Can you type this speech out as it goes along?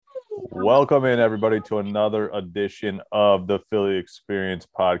Welcome in, everybody, to another edition of the Philly Experience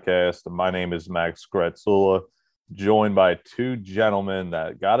podcast. My name is Max Gretzula, joined by two gentlemen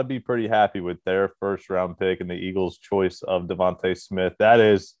that got to be pretty happy with their first round pick and the Eagles' choice of Devontae Smith. That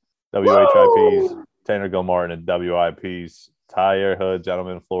is WHIP's Tanner Gilmartin and WIP's Tyre Hood.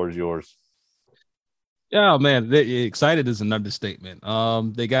 Gentlemen, the floor is yours. Yeah, man, excited is an understatement.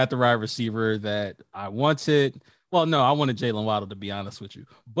 They got the wide receiver that I wanted. Well, no, I wanted Jalen Waddle, to be honest with you,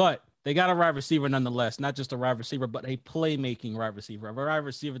 but they got a wide receiver nonetheless, not just a wide receiver, but a playmaking wide receiver, a wide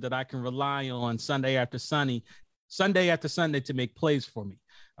receiver that I can rely on Sunday after Sunday to make plays for me.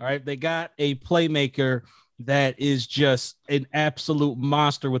 All right, they got a playmaker that is just an absolute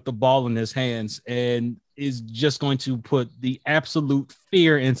monster with the ball in his hands and is just going to put the absolute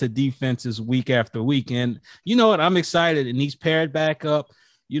fear into defenses week after week. And you know what? I'm excited. And he's paired back up,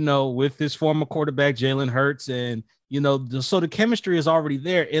 with his former quarterback, Jalen Hurts. And, so the chemistry is already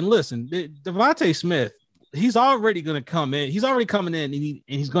there. And listen, Devontae Smith, he's already going to come in. He's already coming in and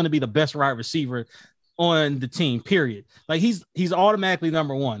he's going to be the best wide receiver on the team, period. Like he's automatically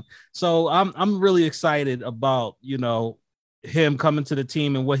number one. So I'm really excited about, him coming to the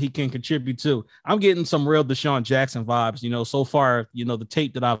team and what he can contribute to. I'm getting some real Deshaun Jackson vibes, so far, the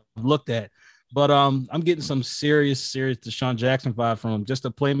tape that I've looked at. But I'm getting some serious Deshaun Jackson vibe from him. Just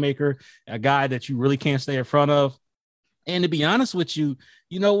a playmaker, a guy that you really can't stay in front of. And to be honest with you,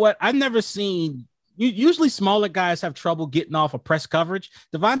 you know what? I've never seen usually smaller guys have trouble getting off of press coverage.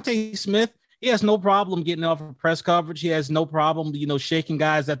 Devontae Smith, he has no problem getting off of press coverage. He has no problem, shaking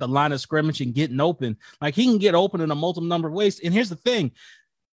guys at the line of scrimmage and getting open. Like he can get open in a multiple number of ways. And here's the thing.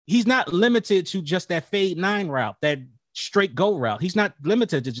 He's not limited to just that fade 9 route, that straight go route. He's not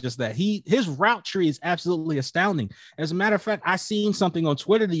limited to just that. His route tree is absolutely astounding. As a matter of fact, I seen something on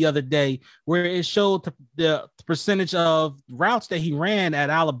Twitter the other day where it showed the percentage of routes that he ran at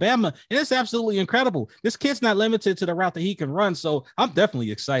Alabama, and it's absolutely incredible. This kid's not limited to the route that he can run, so I'm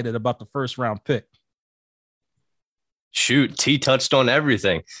definitely excited about the first round pick. Shoot, T touched on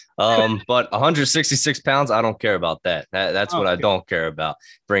everything. But 166 pounds, I don't care about that. That's what I don't care about,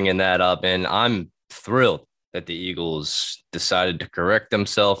 bringing that up. And I'm thrilled that the Eagles decided to correct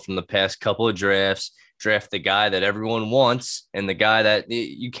themselves from the past couple of drafts, draft the guy that everyone wants and the guy that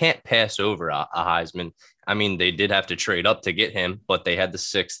you can't pass over a Heisman. I mean, they did have to trade up to get him, but they had the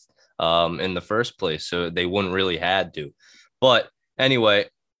 6th in the first place, so they wouldn't really had to. But anyway,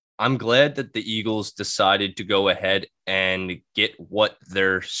 I'm glad that the Eagles decided to go ahead and get what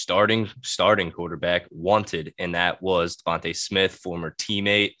their starting quarterback wanted, and that was Devontae Smith, former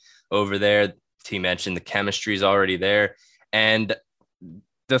teammate over there. Team mentioned the chemistry is already there, and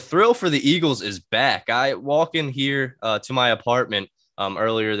the thrill for the Eagles is back. I walk in here to my apartment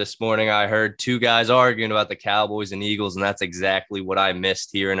earlier this morning. I heard 2 guys arguing about the Cowboys and Eagles, and that's exactly what I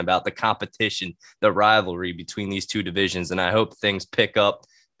missed hearing about the competition, the rivalry between these two divisions. And I hope things pick up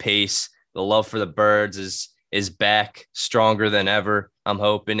pace. The love for the Birds is back stronger than ever, I'm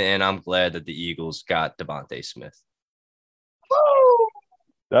hoping, and I'm glad that the Eagles got Devontae Smith.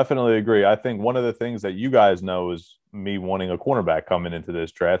 Definitely agree. I think one of the things that you guys know is me wanting a cornerback coming into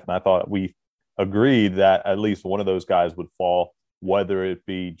this draft. And I thought we agreed that at least one of those guys would fall, whether it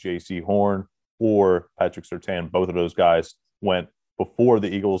be J.C. Horn or Patrick Surtain. Both of those guys went before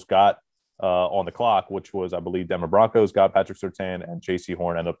the Eagles got on the clock, which was, I believe, Denver Broncos got Patrick Surtain and J.C.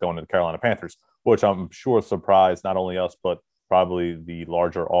 Horn ended up going to the Carolina Panthers, which I'm sure surprised not only us, but probably the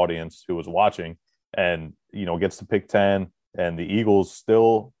larger audience who was watching. And, gets to pick 10. And the Eagles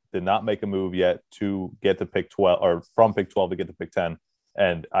still did not make a move yet to get to pick 12 or from pick 12 to get to pick 10.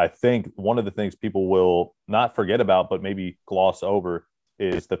 And I think one of the things people will not forget about, but maybe gloss over,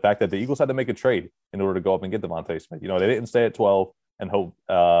 is the fact that the Eagles had to make a trade in order to go up and get Devontae Smith. They didn't stay at 12 and hope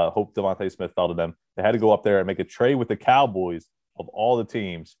Devontae Smith fell to them. They had to go up there and make a trade with the Cowboys of all the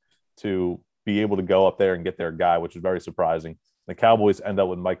teams to be able to go up there and get their guy, which is very surprising. The Cowboys end up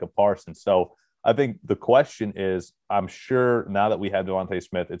with Micah Parsons. So I think the question is, I'm sure now that we have Devontae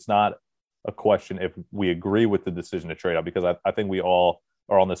Smith, it's not a question if we agree with the decision to trade up, because I think we all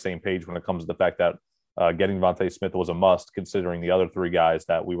are on the same page when it comes to the fact that getting Devontae Smith was a must, considering the other 3 guys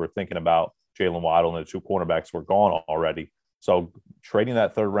that we were thinking about, Jalen Waddle and the 2 cornerbacks, were gone already. So trading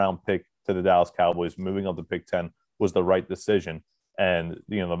that 3rd round pick to the Dallas Cowboys, moving up to pick 10, was the right decision. And,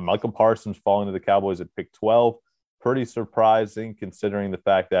 the Michael Parsons falling to the Cowboys at pick 12, pretty surprising considering the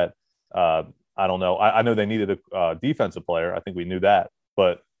fact that I don't know. I know they needed a defensive player. I think we knew that.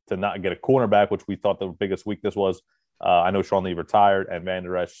 But to not get a cornerback, which we thought the biggest weakness was, I know Sean Lee retired and Van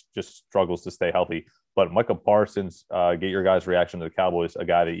Der Esch just struggles to stay healthy. But Micah Parsons, get your guys' reaction to the Cowboys, a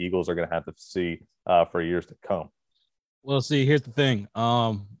guy the Eagles are going to have to see for years to come. Well, see, here's the thing.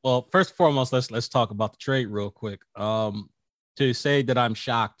 Well, first and foremost, let's talk about the trade real quick. To say that I'm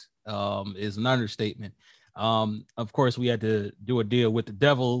shocked is an understatement. Of course, we had to do a deal with the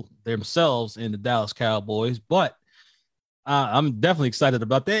devil themselves in the Dallas Cowboys, but I'm definitely excited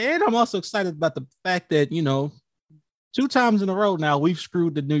about that. And I'm also excited about the fact that, 2 times in a row now, we've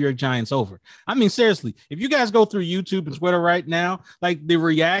screwed the New York Giants over. I mean, seriously, if you guys go through YouTube and Twitter right now, like the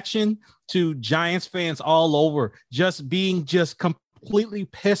reaction to Giants fans all over just being just completely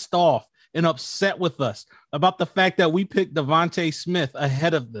pissed off and upset with us about the fact that we picked Devontae Smith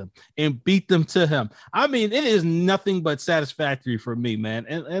ahead of them and beat them to him. I mean, it is nothing but satisfactory for me, man.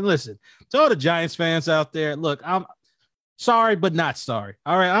 And listen, to all the Giants fans out there, look, I'm sorry, but not sorry.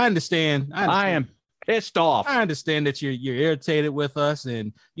 All right, I understand. I am pissed off. I understand that you're irritated with us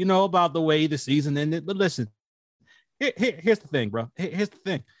and you know about the way the season ended. But listen, here's the thing, bro. Here's the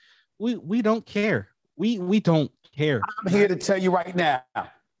thing. We don't care. We don't care. I'm here to tell you right now,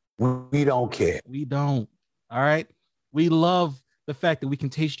 we don't care. We don't. All right. We love the fact that we can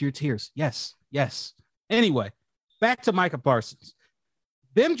taste your tears. Yes. Yes. Anyway, back to Micah Parsons.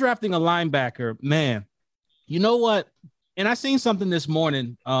 Them drafting a linebacker, man. You know what? And I seen something this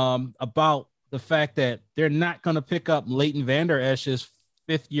morning about the fact that they're not going to pick up Leighton Vander Esch's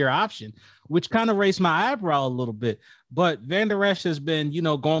 5th-year option, which kind of raised my eyebrow a little bit. But Vander Esch has been,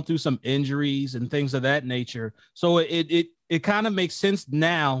 going through some injuries and things of that nature. So it kind of makes sense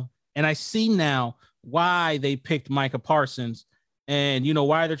now. And I see now why they picked Micah Parsons and,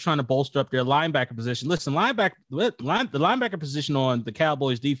 why they're trying to bolster up their linebacker position. Listen, the linebacker position on the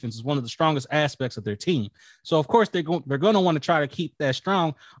Cowboys defense is one of the strongest aspects of their team. So, of course, they're going to want to try to keep that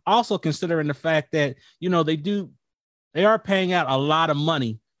strong. Also, considering the fact that, they are paying out a lot of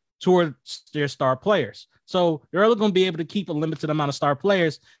money towards their star players. So they're only going to be able to keep a limited amount of star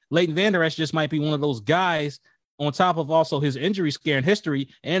players. Leighton Vander Esch just might be one of those guys on top of also his injury scare and history.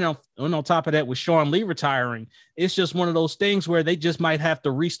 And on top of that, with Sean Lee retiring, it's just one of those things where they just might have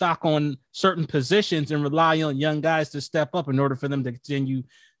to restock on certain positions and rely on young guys to step up in order for them to continue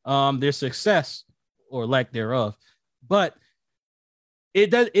their success or lack thereof. But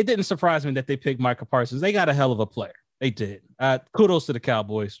it didn't surprise me that they picked Micah Parsons. They got a hell of a player. They did. Kudos to the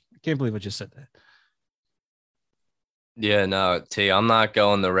Cowboys. I can't believe I just said that. Yeah, no, T, I'm not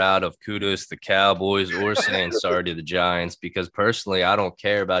going the route of kudos to the Cowboys or saying sorry to the Giants because personally, I don't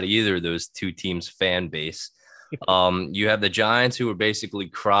care about either of those two teams' fan base. You have the Giants who were basically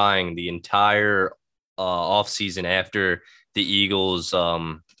crying the entire offseason after the Eagles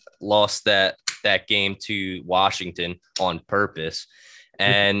lost that game to Washington on purpose.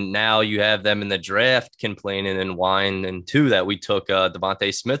 And now you have them in the draft complaining and whining too that we took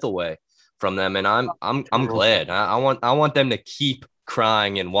Devontae Smith away from them, and I'm glad. I want them to keep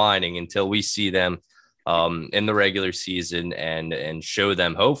crying and whining until we see them in the regular season and show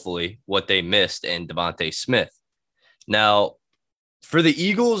them hopefully what they missed in Devontae Smith. Now, for the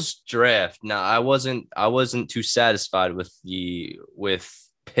Eagles draft, now I wasn't too satisfied with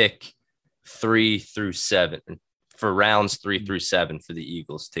pick 3 through 7 for rounds 3 through 7 for the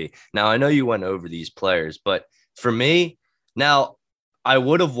Eagles. T. Now I know you went over these players, but for me now. I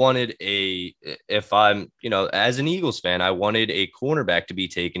would have wanted if I'm, as an Eagles fan, I wanted a cornerback to be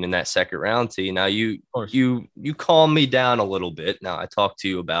taken in that second round. T. Now you calm me down a little bit. Now I talked to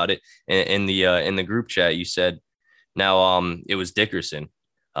you about it in the group chat. You said, now it was Dickerson,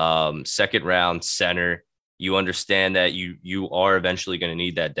 second round center. You understand that you are eventually going to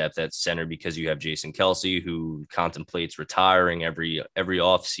need that depth at center because you have Jason Kelce who contemplates retiring every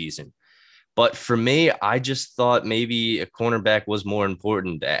offseason. But for me, I just thought maybe a cornerback was more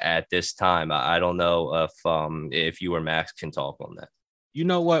important at this time. I don't know if you or Max can talk on that. You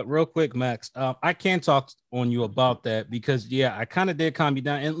know what? Real quick, Max, I can talk on you about that because, yeah, I kind of did calm you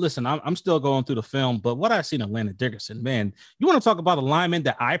down. And listen, I'm still going through the film, but what I've seen of Landon Dickerson, man, you want to talk about a lineman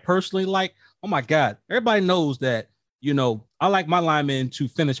that I personally like? Oh, my God. Everybody knows that, I like my linemen to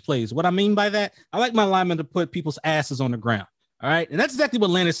finish plays. What I mean by that, I like my linemen to put people's asses on the ground. All right. And that's exactly what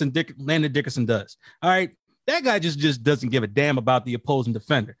Landon Dickerson does. All right. That guy just doesn't give a damn about the opposing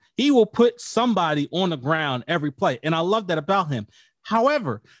defender. He will put somebody on the ground every play. And I love that about him.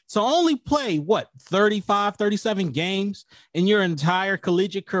 However, to only play 35, 37 games in your entire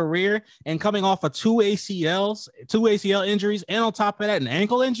collegiate career and coming off of two ACL injuries, and on top of that, an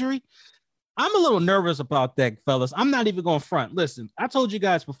ankle injury. I'm a little nervous about that, fellas. I'm not even going front. Listen, I told you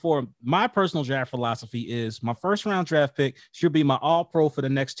guys before, my personal draft philosophy is my first round draft pick should be my all pro for the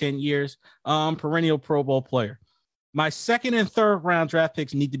next 10 years, perennial Pro Bowl player. My second and third round draft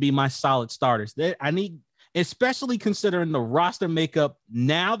picks need to be my solid starters. I need especially considering the roster makeup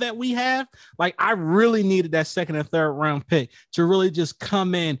now that we have. Like, I really needed that second and third round pick to really just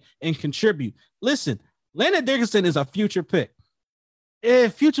come in and contribute. Listen, Landon Dickerson is a future pick.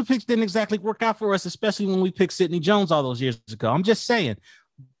 Future picks didn't exactly work out for us, especially when we picked Sidney Jones all those years ago. I'm just saying,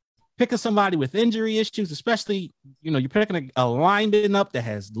 picking somebody with injury issues, especially, you're picking a lineman up that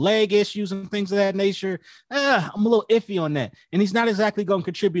has leg issues and things of that nature. I'm a little iffy on that. And he's not exactly going to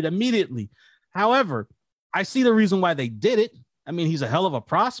contribute immediately. However, I see the reason why they did it. I mean, he's a hell of a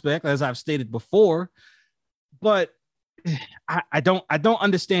prospect, as I've stated before, but I don't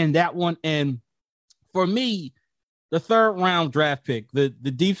understand that one. And for me, the third round draft pick, the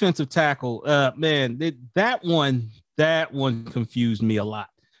defensive tackle, that one confused me a lot.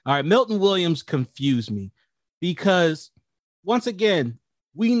 All right, Milton Williams confused me because, once again,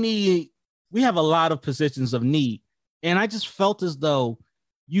 we have a lot of positions of need, and I just felt as though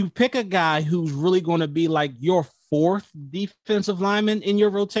you pick a guy who's really going to be like your fourth defensive lineman in your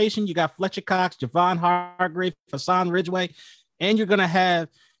rotation. You got Fletcher Cox, Javon Hargrave, Hassan Ridgeway, and you're going to have,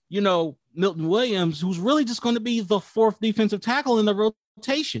 Milton Williams, who's really just going to be the fourth defensive tackle in the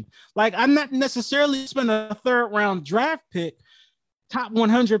rotation. Like, I'm not necessarily spending a third round draft pick, top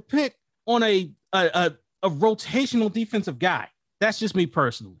 100 pick on a rotational defensive guy. That's just me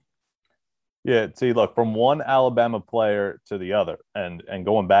personally. Yeah, see, look, from one Alabama player to the other, and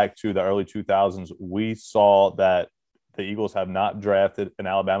going back to the early 2000s, we saw that the Eagles have not drafted an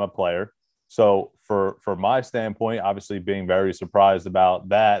Alabama player. So for my standpoint, obviously being very surprised about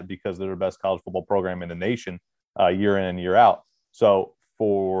that because they're the best college football program in the nation year in and year out. So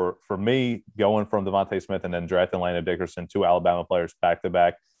for me, going from Devontae Smith and then drafting Landon Dickerson, two Alabama players back to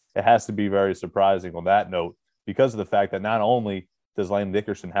back, it has to be very surprising on that note because of the fact that not only does Landon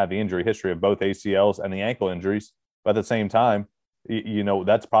Dickerson have the injury history of both ACLs and the ankle injuries, but at the same time,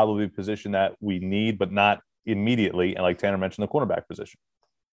 that's probably a position that we need, but not immediately. And like Tanner mentioned, the cornerback position.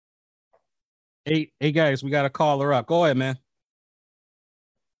 Hey guys, we got a caller up. Go ahead, man.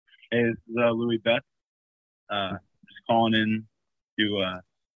 Hey, this is Louis Betts. Just calling in to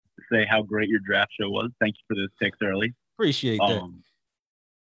say how great your draft show was. Thank you for those picks early. Appreciate that.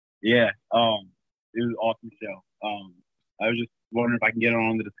 Yeah, it was an awesome show. I was just wondering if I can get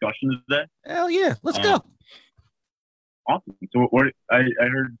on the discussion today. Hell yeah, let's go. Awesome. So I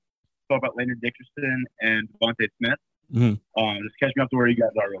heard talk about Landon Dickerson and Devontae Smith. Mm-hmm. Just catch me up to where you guys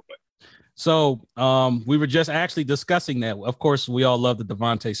are real quick. So we were just actually discussing that. Of course, we all love the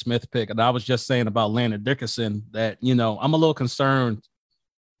Devontae Smith pick. And I was just saying about Landon Dickerson that, I'm a little concerned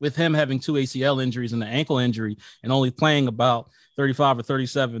with him having two ACL injuries and the ankle injury and only playing about 35 or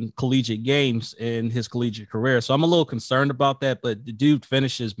 37 collegiate games in his collegiate career. So I'm a little concerned about that. But the dude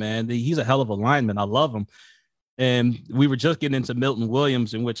finishes, man. He's a hell of a lineman. I love him. And we were just getting into Milton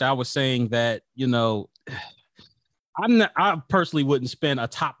Williams, in which I was saying that, I personally wouldn't spend a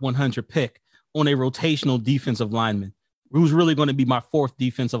top 100 pick on a rotational defensive lineman who's really going to be my fourth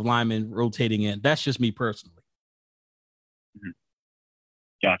defensive lineman rotating in. That's just me personally. Mm-hmm.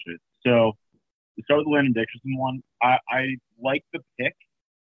 Gotcha. So to start with the Landon Dickerson one, I like the pick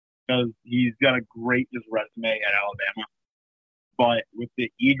because he's got a great resume at Alabama. But with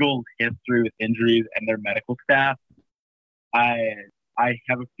the Eagles' history with injuries and their medical staff, I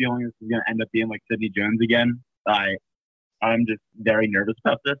have a feeling this is going to end up being like Sidney Jones again. I'm just very nervous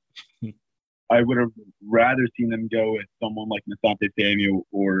about this. I would have rather seen them go with someone like Asante Samuel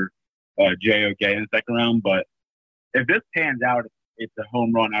or JOK in the second round. But if this pans out, it's a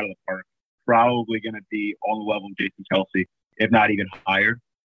home run out of the park. Probably going to be on the level of Jason Kelsey, if not even higher.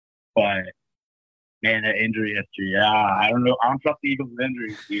 But, man, that injury history, I don't know. I don't trust the Eagles with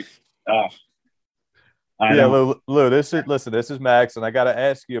injuries, dude. Lou, this is Max, and I got to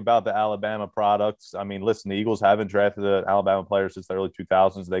ask you about the Alabama products. I mean, listen, the Eagles haven't drafted an Alabama player since the early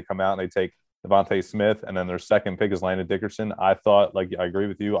 2000s. They come out and they take Devontae Smith, and then their second pick is Landon Dickerson. I thought, I agree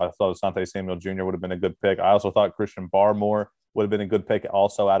with you. I thought Asante Samuel Jr. would have been a good pick. I also thought Christian Barmore would have been a good pick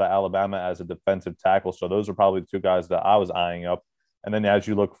also out of Alabama as a defensive tackle. So those are probably the two guys that I was eyeing up. And then as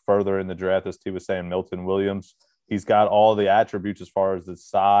you look further in the draft, as T was saying, Milton Williams, he's got all the attributes as far as the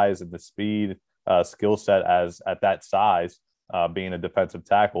size and the speed, skill set as at that size, being a defensive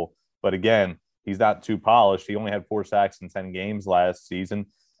tackle. But again, he's not too polished. He only had 4 sacks in 10 games last season.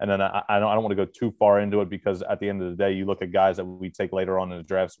 And then I don't want to go too far into it because at the end of the day, you look at guys that we take later on in the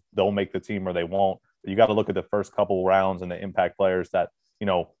drafts, they'll make the team or they won't. But you got to look at the first couple rounds and the impact players that,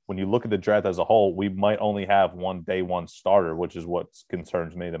 when you look at the draft as a whole, we might only have one day one starter, which is what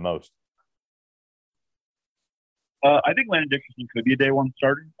concerns me the most. I think Landon Dickerson could be a day one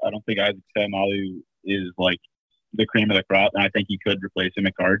starter. I don't think Isaac Seumalo is like the cream of the crop, and I think he could replace him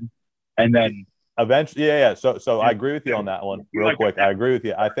at guard. And then Eventually, yeah. So I agree with you on that one. Real quick, I agree with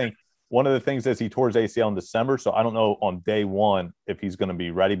you. I think one of the things is he tore his ACL in December, so I don't know on day one if he's going to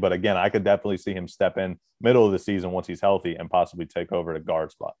be ready. But again, I could definitely see him step in middle of the season once he's healthy and possibly take over the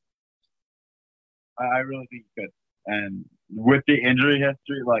guard spot. I really think he could. And with the injury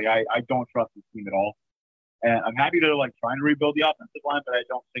history, like I don't trust this team at all. And I'm happy to like trying to rebuild the offensive line, but I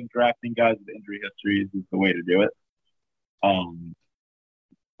don't think drafting guys with injury histories is the way to do it.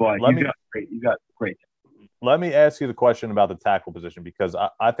 But he's got great. Let me ask you the question about the tackle position, because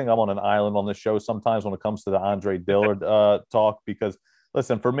I think I'm on an island on this show sometimes when it comes to the Andre Dillard talk. Because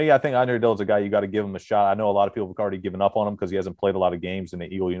listen, for me, I think Andre Dillard's a guy you got to give him a shot. I know a lot of people have already given up on him because he hasn't played a lot of games in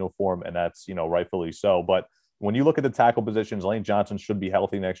the Eagle uniform, and that's rightfully so. But when you look at the tackle positions, Lane Johnson should be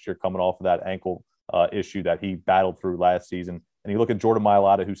healthy next year, coming off of that ankle issue that he battled through last season. And you look at Jordan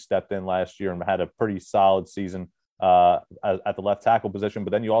Mailata, who stepped in last year and had a pretty solid season at the left tackle position.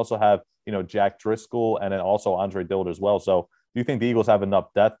 But then you also have, Jack Driscoll and then also Andre Dillard as well. So do you think the Eagles have enough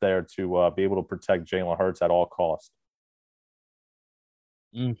depth there to be able to protect Jalen Hurts at all costs?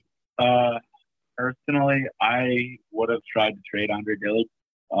 Personally, I would have tried to trade Andre Dillard,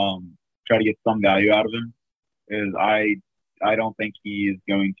 try to get some value out of him. Is I don't think he is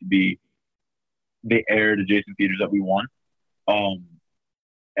going to be the heir to Jason Peters that we want.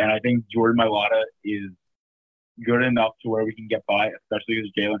 And I think Jordan Mailata is good enough to where we can get by, especially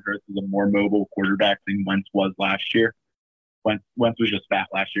because Jalen Hurts is a more mobile quarterback than Wentz was last year. Wentz was just fat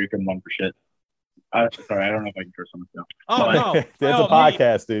last year. He couldn't run for shit. Sorry, I don't know if I can curse on this now. Oh, no. It's a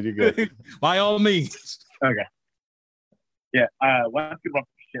podcast, dude. You're good. By all means. Okay. Yeah, Wentz could run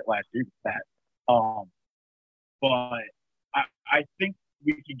for shit last year. He was fat. But I think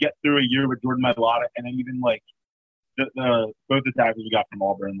we could get through a year with Jordan Mailata, and then even like both the tackles we got from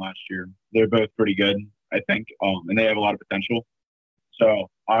Auburn last year, they're both pretty good, I think, and they have a lot of potential. So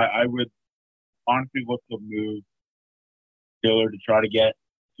I would honestly look to move Dillard to try to get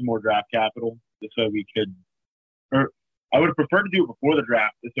some more draft capital, just so we could, or I would prefer to do it before the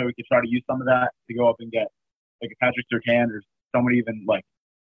draft, just so we could try to use some of that to go up and get like a Patrick Surtain or somebody even like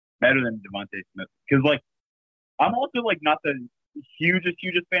better than Devontae Smith. Because like I'm also like not the hugest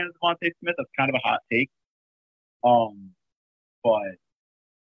fan of Devontae Smith. That's kind of a hot take. But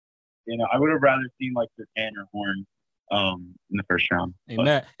I would have rather seen like Surtain or Horn in the first round.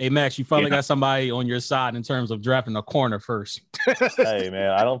 Hey, Max, you finally got somebody on your side in terms of drafting a corner first. Hey,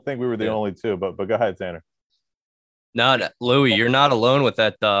 man, I don't think we were the only two, but go ahead, Tanner. No, Louis, you're not alone with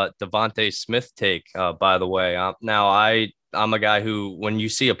that Devontae Smith take, by the way. Now, I'm a guy who, when you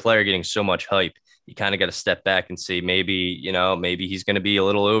see a player getting so much hype, you kind of got to step back and see maybe he's going to be a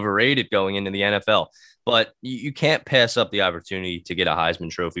little overrated going into the NFL. But you can't pass up the opportunity to get a Heisman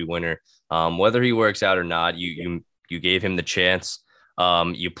Trophy winner. Whether he works out or not, you gave him the chance.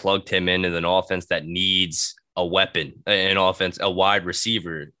 You plugged him into an offense that needs a weapon, an offense, a wide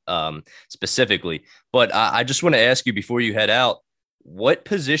receiver specifically. But I just want to ask you before you head out, what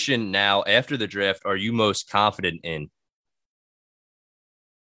position now after the draft are you most confident in?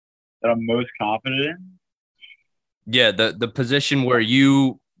 That I'm most confident in? Yeah, the position where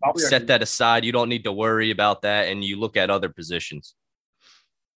you set that aside. You don't need to worry about that, and you look at other positions.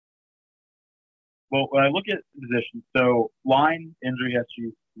 Well, when I look at positions, so line injury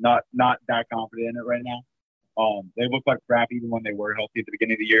history, not that confident in it right now. They look like crap even when they were healthy at the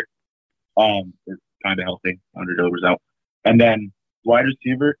beginning of the year. They're kind of healthy. Under Dillard out. And then wide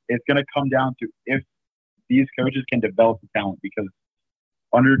receiver, it's going to come down to if these coaches can develop the talent, because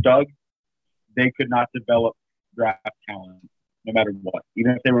under Doug, they could not develop draft talent no matter what,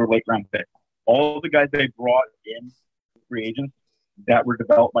 even if they were late round picks. All the guys they brought in, free agents, that were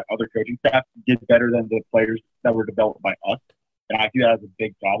developed by other coaching staff did better than the players that were developed by us. And I see that as a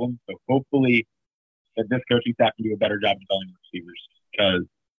big problem. So hopefully that this coaching staff can do a better job developing receivers. Because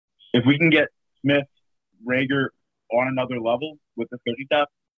if we can get Smith, Rager on another level with this coaching staff,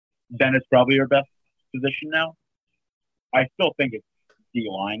 then it's probably our best position now. I still think it's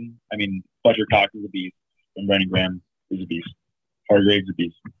D-line. I mean, Fletcher Cox is a beast, and Brandon Graham is a beast. Hargrave's a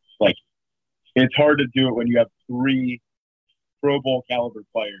beast. Like, it's hard to do it when you have 3 Pro Bowl caliber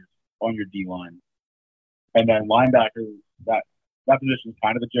players on your D-line. And then linebackers, that position is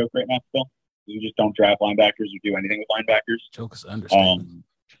kind of a joke right now still. You just don't draft linebackers or do anything with linebackers. Joke is understandable.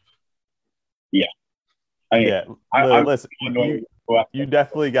 Yeah. Listen, you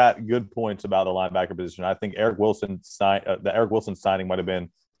definitely got good points about the linebacker position. I think Eric Wilson signing might have been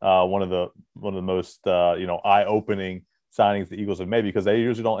one of the most eye-opening signings the Eagles have made, because they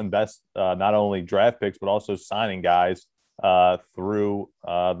usually don't invest not only draft picks but also signing guys through the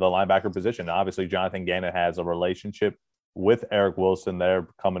linebacker position. Now, obviously, Jonathan Gannon has a relationship with Eric Wilson there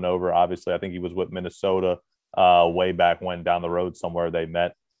coming over. Obviously, I think he was with Minnesota way back when down the road somewhere they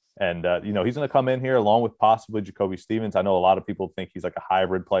met. And, he's going to come in here along with possibly Jacoby Stevens. I know a lot of people think he's like a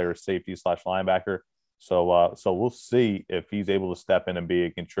hybrid player, safety / linebacker. So we'll see if he's able to step in and be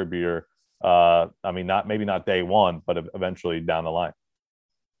a contributor. Maybe not day one, but eventually down the line.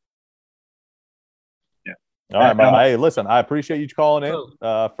 Yeah. All right, bro. Hey, listen, I appreciate you calling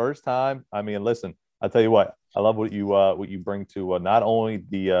in first time. I mean, listen, I'll tell you what, I love what you bring to not only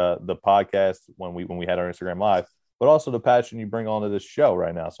the podcast when we had our Instagram Live, but also the passion you bring onto this show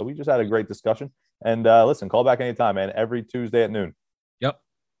right now. So we just had a great discussion. And listen, call back anytime, man. Every Tuesday at noon. Yep.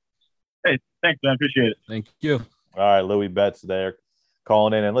 Hey, thanks, man. Appreciate it. Thank you. All right, Louis Betts there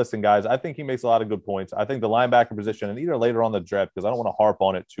calling in. And listen, guys, I think he makes a lot of good points. I think the linebacker position, and either later on the draft, because I don't want to harp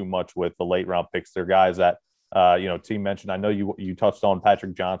on it too much with the late round picks. They're guys that, team mentioned. I know you touched on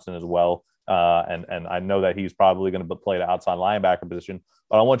Patrick Johnson as well. And I know that he's probably going to play the outside linebacker position.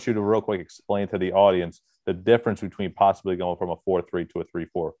 But I want you to real quick explain to the audience the difference between possibly going from a 4-3 to a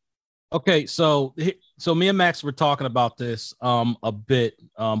 3-4. Okay, so me and Max were talking about this a bit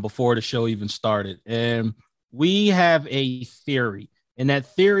before the show even started, and we have a theory, and that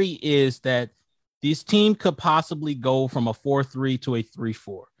theory is that this team could possibly go from a 4-3 to a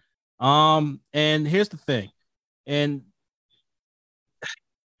 3-4. And here's the thing, and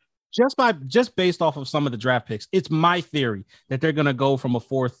just based off of some of the draft picks, it's my theory that they're gonna go from a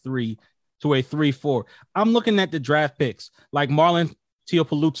 4-3 to a 3-4. I'm looking at the draft picks like Marlon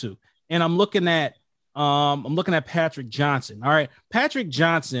Teopolutu, and I'm looking at Patrick Johnson. All right, Patrick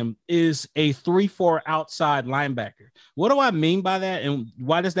Johnson is a 3-4 outside linebacker. What do I mean by that, and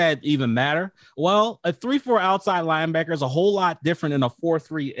why does that even matter? Well, a 3-4 outside linebacker is a whole lot different than a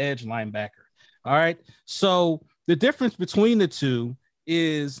 4-3 edge linebacker. All right, so the difference between the two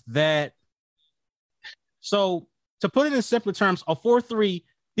is that, so to put it in simpler terms, a 4-3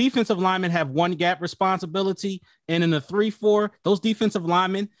 defensive linemen have one gap responsibility, and in a 3-4, those defensive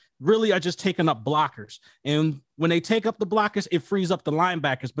linemen really are just taking up blockers. And when they take up the blockers, it frees up the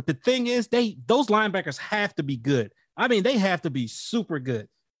linebackers. But the thing is, those linebackers have to be good. I mean, they have to be super good.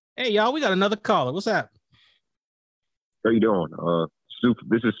 Hey, y'all, we got another caller. What's up? How you doing? Sue,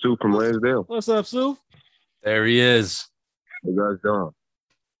 this is Sue from Lansdale. What's up, Sue? There he is. How you guys doing?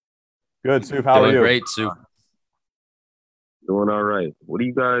 Good, Sue. How are you? Doing great, Sue. Doing all right. What do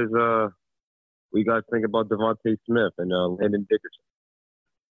you guys think about Devontae Smith and Landon Dickerson?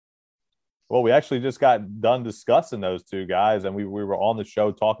 Well, we actually just got done discussing those two guys, and we were on the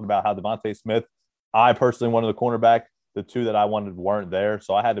show talking about how Devontae Smith, I personally wanted the cornerback. The two that I wanted weren't there,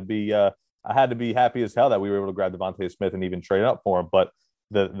 so I had to be happy as hell that we were able to grab Devontae Smith and even trade up for him. But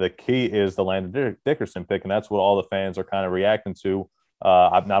the key is the Landon Dickerson pick, and that's what all the fans are kind of reacting to.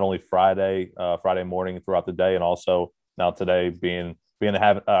 Not only Friday morning throughout the day, and also now today being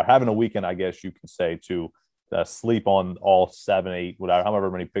having a weekend, I guess you can say, to sleep on all 7, 8, whatever,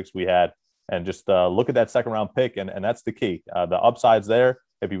 however many picks we had, and just look at that second round pick, and that's the key. The upside's there.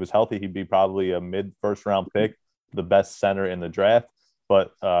 If he was healthy, he'd be probably a mid first round pick, the best center in the draft.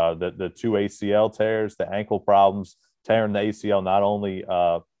 But the two ACL tears, the ankle problems, tearing the ACL not only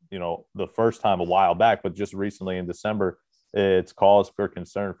the first time a while back, but just recently in December, it's cause for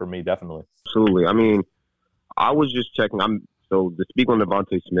concern for me, definitely. Absolutely. I mean, I was just checking. So to speak on the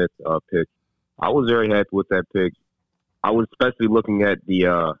Devontae Smith pick, I was very happy with that pick. I was especially looking at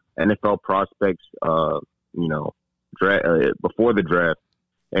the NFL prospects, before the draft,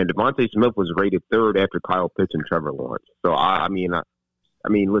 and Devontae Smith was rated 3rd after Kyle Pitts and Trevor Lawrence. So I mean,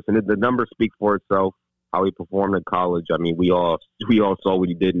 listen, the numbers speak for itself. How he performed in college. I mean, we all saw what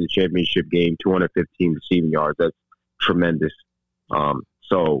he did in the championship game, 215 receiving yards. That's tremendous.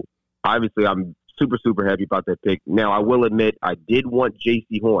 So obviously, I'm super, super happy about that pick. Now, I will admit, I did want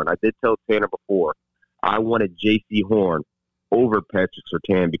J.C. Horn. I did tell Tanner before, I wanted J.C. Horn over Patrick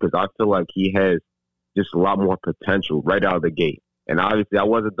Surtain because I feel like he has just a lot more potential right out of the gate. And obviously, I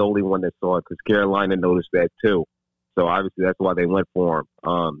wasn't the only one that saw it because Carolina noticed that too. So obviously, that's why they went for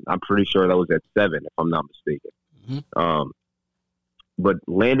him. I'm pretty sure that was at 7, if I'm not mistaken. Mm-hmm. But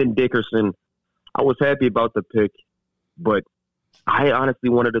Landon Dickerson, I was happy about the pick, but I honestly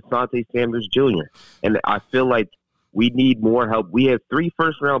wanted Asante Sanders Jr. And I feel like we need more help. We have 3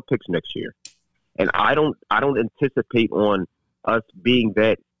 first-round picks next year, and I don't anticipate on us being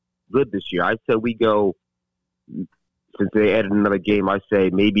that good this year. I said we go, since they added another game, I say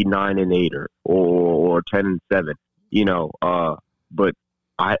maybe 9-8 or 10-7. But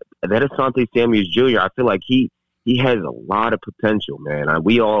that Asante Samuels Jr., I feel like he has a lot of potential, man.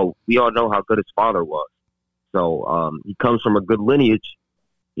 We all know how good his father was. So he comes from a good lineage.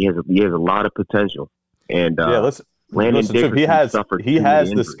 He has a lot of potential. And Landon Dickerson he has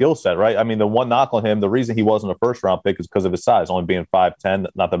the the skill set, right? I mean, the one knock on him, the reason he wasn't a first round pick is because of his size, only being 5'10",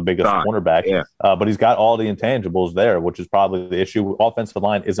 not the biggest cornerback. Yeah. But he's got all the intangibles there, which is probably the issue. Offensive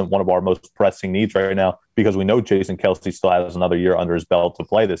line isn't one of our most pressing needs right now because we know Jason Kelce still has another year under his belt to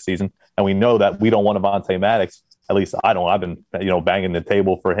play this season, and we know that we don't want Avonte Maddox. At least I don't. I've been, banging the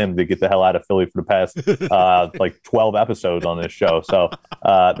table for him to get the hell out of Philly for the past like 12 episodes on this show. So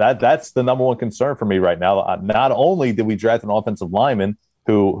that's the number one concern for me right now. Not only did we draft an offensive lineman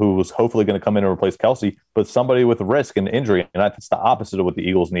who was hopefully going to come in and replace Kelce, but somebody with risk and injury, and that's the opposite of what the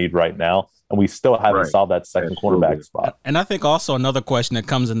Eagles need right now. And we still haven't solved that second cornerback spot. And I think also another question that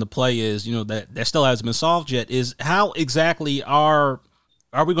comes into play is, that still hasn't been solved yet is how exactly are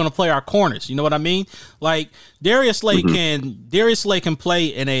we going to play our corners? You know what I mean? Like Darius Slay can play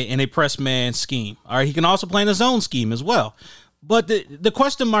in a press man scheme. All right, he can also play in a zone scheme as well. But the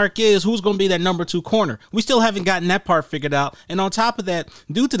question mark is who's going to be that number 2 corner. We still haven't gotten that part figured out. And on top of that,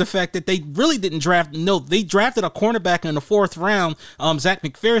 due to the fact that they really didn't they drafted a cornerback in the 4th round, Zach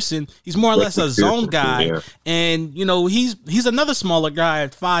McPherson. He's more or less a zone guy. Yeah. And, he's another smaller guy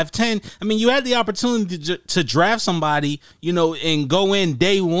at 5'10". I mean, you had the opportunity to draft somebody, and go in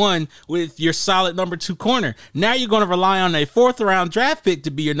day 1 with your solid number 2 corner. Now you're going to rely on a 4th round draft pick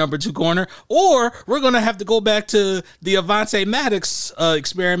to be your number 2 corner, or we're going to have to go back to the Avonte Maddox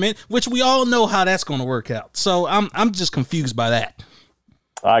experiment, which we all know how that's going to work out. So I'm just confused by that.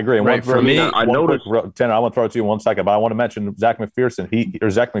 I agree. And right, for me, I noticed, Tanner, I want to throw it to you in 1 second, but I want to mention Zach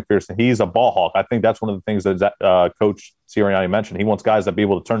McPherson. He's a ball hawk. I think that's one of the things that Coach Sirianni mentioned. He wants guys that be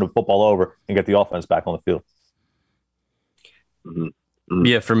able to turn the football over and get the offense back on the field. Mm-hmm.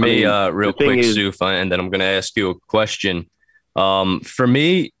 Yeah, for me, real quick, Suf, and then I'm going to ask you a question. For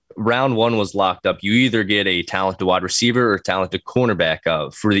me, round 1 was locked up. You either get a talented wide receiver or talented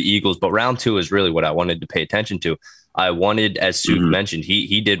cornerback for the Eagles. But round 2 is really what I wanted to pay attention to. I wanted, as Suf mentioned,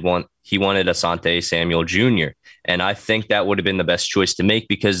 he wanted Asante Samuel Jr. And I think that would have been the best choice to make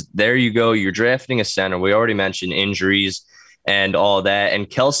because there you go. You're drafting a center. We already mentioned injuries and all that. And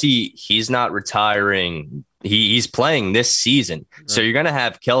Kelce, he's not retiring. He's playing this season. Right. So you're going to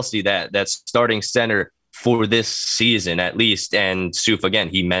have Kelce, that's starting center for this season at least. And Suf, again,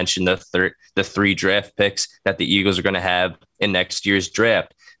 he mentioned the 3 draft picks that the Eagles are going to have in next year's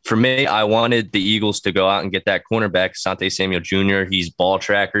draft. For me, I wanted the Eagles to go out and get that cornerback, Asante Samuel Jr. He's ball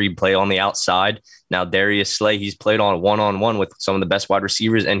tracker. He play on the outside. Now, Darius Slay, he's played on one-on-one with some of the best wide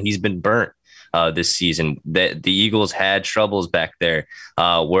receivers, and he's been burnt this season. The Eagles had troubles back there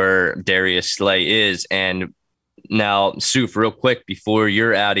where Darius Slay is. And now, Suf, real quick, before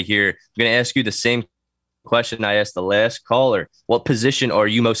you're out of here, I'm going to ask you the same question I asked the last caller. What position are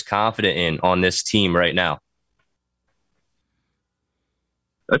you most confident in on this team right now?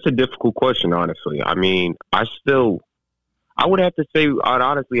 That's a difficult question, honestly. I mean, I would have to say I'd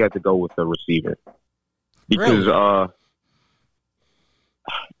honestly have to go with the receiver because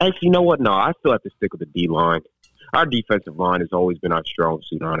actually, you know what? No, I still have to stick with the D line. Our defensive line has always been our strong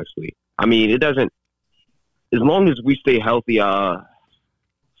suit, honestly. I mean, it doesn't as long as we stay healthy. I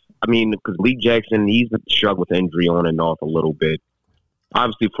mean, because Lee Jackson, he's struggled with injury on and off a little bit.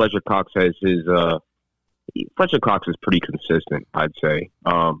 Obviously, Fletcher Cox has his. Fletcher Cox is pretty consistent, I'd say.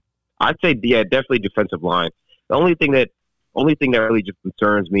 I'd say, yeah, definitely defensive line. The only thing that really just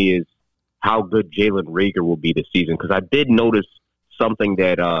concerns me is how good Jalen Reagor will be this season. Because I did notice something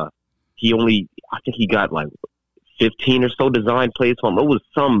that I think he got like 15 or so design plays from him. It was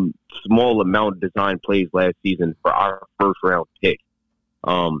some small amount of design plays last season for our first round pick.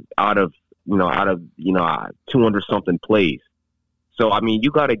 Out of 200 something plays. So I mean, you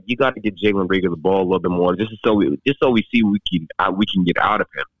gotta get Jalen Reagor the ball a little bit more, just so we see we can get out of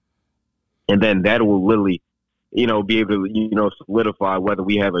him, and then that will literally, be able to solidify whether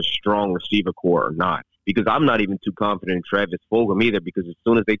we have a strong receiver core or not. Because I'm not even too confident in Travis Fulgham either. Because as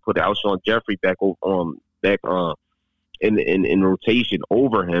soon as they put Alshon Jeffrey back in rotation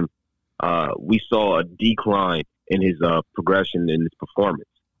over him, we saw a decline in his progression in his performance.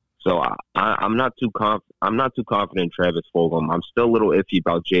 So I'm not too confident in Travis Fulgham. I'm still a little iffy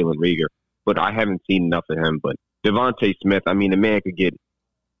about Jalen Reagor, but I haven't seen enough of him. But Devontae Smith, I mean, the man could get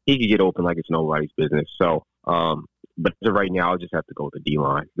open like it's nobody's business. So, but right now, I'll just have to go with the D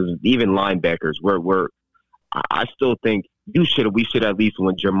line. Even linebackers, I still think we should at least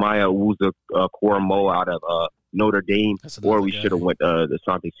went Jeremiah Owusu-Koramoah out of Notre Dame, or we should have went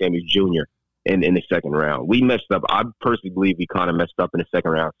Asante Samuel Jr. in the second round. We messed up. I personally believe we kind of messed up in the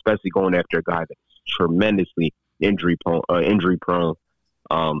second round, especially going after a guy that's tremendously injury prone,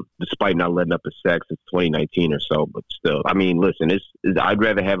 despite not letting up a sack since 2019 or so. But still, I mean, listen, I'd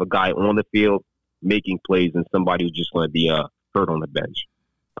rather have a guy on the field making plays than somebody who's just going to be hurt on the bench.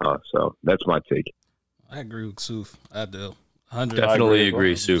 So that's my take. I agree with Suf. I do. Definitely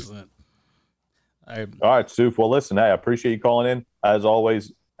agree, Suf. All right, Suf. Well, listen, I appreciate you calling in. As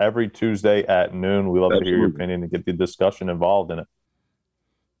always, every Tuesday at noon, we love to hear your opinion and get the discussion involved in it.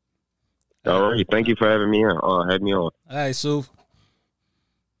 All right. Thank you for having me on. Had me on. All right, Suf.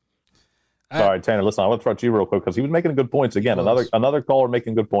 All right, Tanner, listen, I want to throw to you real quick because he was making good points again. Another caller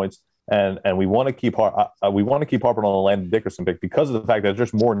making good points, and we want to keep harping on the Landon Dickerson pick because of the fact that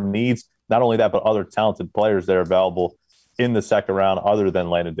there's more needs. Not only that, but other talented players that are available in the second round other than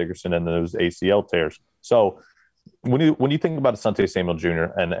Landon Dickerson and those ACL tears. So when you think about Asante Samuel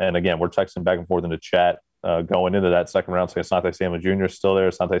Jr. and again, we're texting back and forth in the chat going into that second round, saying Asante Samuel Jr. is still there.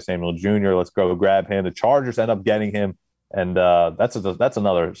 Asante Samuel Jr. Let's go grab him. The Chargers end up getting him. And that's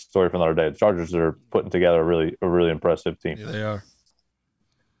another story for another day. The Chargers are putting together a really impressive team. Yeah, they are.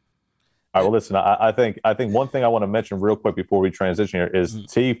 All right. Well, listen. I think one thing I want to mention real quick before we transition here is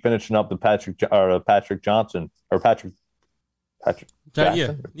T finishing up the Patrick Johnson or Patrick.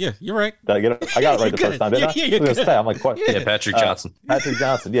 Jackson? Yeah, you're right. I got it right the first time, didn't I? I was gonna say, I'm like, what? Yeah, Patrick Johnson. Patrick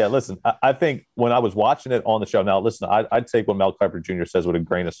Johnson. Yeah, listen, I think when I was watching it on the show, now listen, I'd take what Mel Kiper Jr. says with a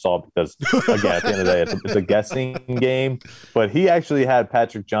grain of salt because, again, at the end of the day, it's a guessing game. But he actually had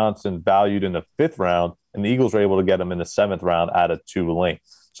Patrick Johnson valued in the 5th round, and the Eagles were able to get him in the 7th round out of Tulane.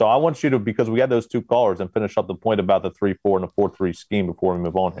 So I want you to, because we had those two callers, and finish up the point about the 3-4 and the 4-3 scheme before we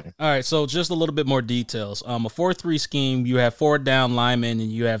move on here. All right, so just a little bit more details. A 4-3 scheme, you have 4 down linemen and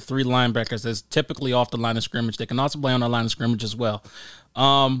you have 3 linebackers that's typically off the line of scrimmage. They can also play on the line of scrimmage as well.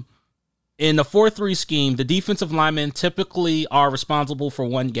 In the 4-3 scheme, the defensive linemen typically are responsible for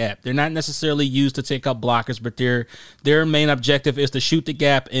one gap. They're not necessarily used to take up blockers, but their main objective is to shoot the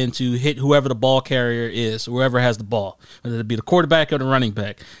gap and to hit whoever the ball carrier is, whoever has the ball, whether it be the quarterback or the running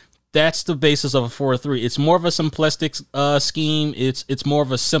back. That's the basis of a 4-3. It's more of a simplistic scheme. It's more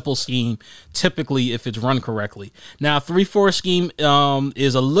of a simple scheme, typically, if it's run correctly. Now, 3-4 scheme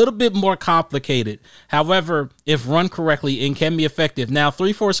is a little bit more complicated. However, if run correctly, it can be effective. Now,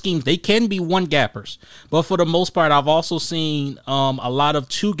 3-4 schemes, they can be one-gappers. But for the most part, I've also seen a lot of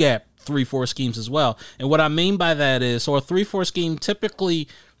two-gap 3-4 schemes as well. And what I mean by that is, so a 3-4 scheme, typically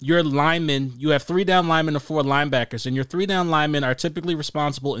your linemen, you have 3 down linemen and 4 linebackers, and your 3 down linemen are typically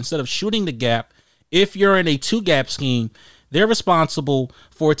responsible, instead of shooting the gap, if you're in a 2-gap scheme, they're responsible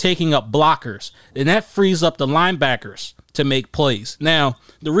for taking up blockers, and that frees up the linebackers to make plays. Now,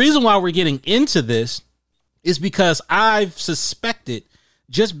 the reason why we're getting into this is because I've suspected,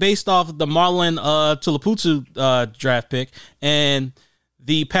 just based off of the Marlon Tuipulotu draft pick and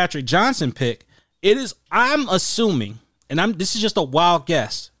the Patrick Johnson pick, I'm assuming, and this is just a wild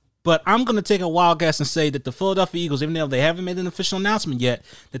guess, but I'm going to take a wild guess and say that the Philadelphia Eagles, even though they haven't made an official announcement yet,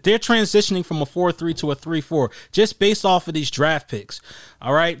 that they're transitioning from a 4-3 to a 3-4 just based off of these draft picks.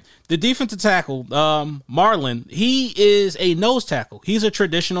 All right. The defensive tackle, Marlon, he is a nose tackle. He's a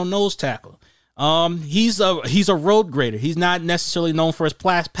traditional nose tackle. He's a road grader. He's not necessarily known for his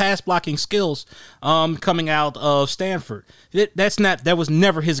pass blocking skills coming out of Stanford. That was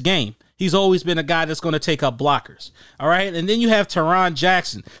never his game. He's always been a guy that's going to take up blockers. All right. And then you have Teron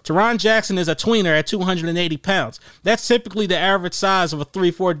Jackson. Teron Jackson is a tweener at 280 pounds. That's typically the average size of a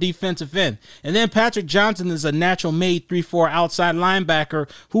 3-4 defensive end. And then Patrick Johnson is a natural made 3-4 outside linebacker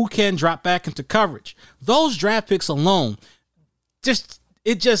who can drop back into coverage. Those draft picks alone,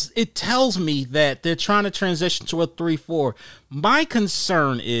 it tells me that they're trying to transition to a 3-4. My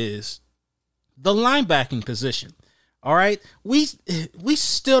concern is the linebacking position. All right, we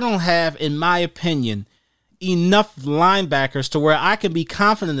still don't have, in my opinion, enough linebackers to where I can be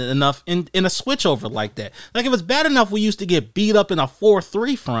confident enough in a switchover like that. Like, if it's bad enough we used to get beat up in a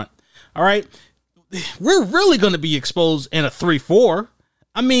 4-3 front, all right, we're really going to be exposed in a 3-4.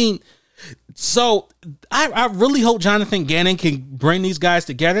 I mean, so I really hope Jonathan Gannon can bring these guys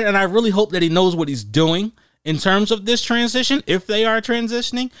together, and I really hope that he knows what he's doing in terms of this transition, if they are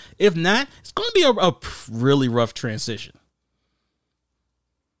transitioning. If not, it's going to be a really rough transition.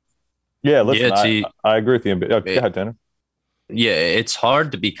 Yeah, listen, I agree with you. Go ahead, Tanner. Yeah, it's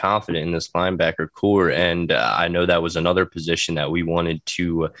hard to be confident in this linebacker core, and I know that was another position that we wanted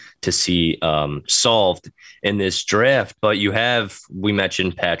to see solved in this draft. But we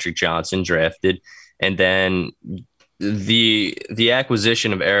mentioned Patrick Johnson drafted, and then the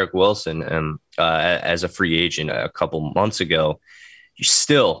acquisition of Eric Wilson as a free agent a couple months ago. You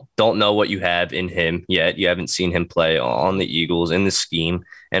still don't know what you have in him yet. You haven't seen him play on the Eagles in the scheme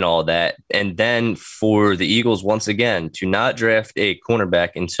and all that. And then for the Eagles, once again, to not draft a cornerback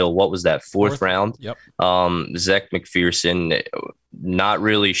until what was that, fourth round? Yep. Zach McPherson, not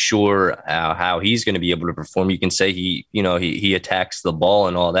really sure how he's going to be able to perform. You can say he attacks the ball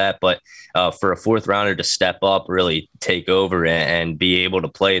and all that, but for a fourth rounder to step up, really take over and be able to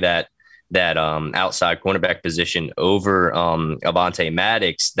play that outside cornerback position over Avonte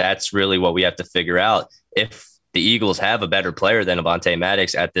Maddox, that's really what we have to figure out. If the Eagles have a better player than Avonte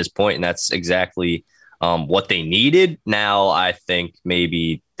Maddox at this point, and that's exactly what they needed. Now, I think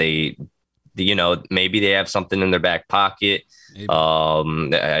maybe maybe they have something in their back pocket.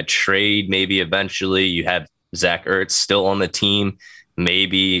 A trade, maybe eventually. You have Zach Ertz still on the team.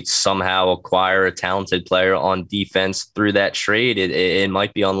 Maybe somehow acquire a talented player on defense through that trade. It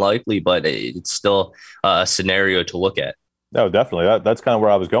might be unlikely, but it's still a scenario to look at. No, definitely. That's kind of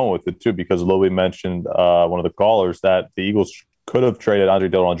where I was going with it too, because Louis mentioned one of the callers that the Eagles could have traded Andre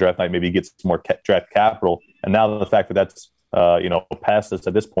Dillon on draft night, maybe get some more draft capital. And now the fact that that's past us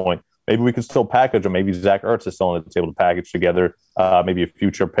at this point, maybe we can still package, or maybe Zach Ertz is still on the table to package together maybe a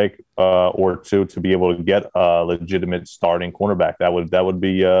future pick or two to be able to get a legitimate starting cornerback. That would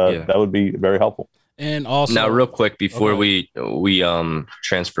be very helpful. And also, now, real quick before we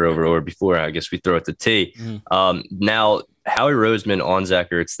transfer over, or before I guess we throw it to T. Now, Howie Roseman on Zach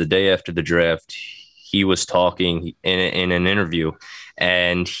Ertz the day after the draft, he was talking in an interview,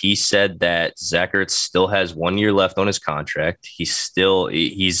 and he said that Zach Ertz still has 1 year left on his contract. He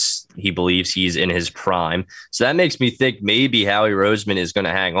believes he's in his prime. So that makes me think maybe Howie Roseman is going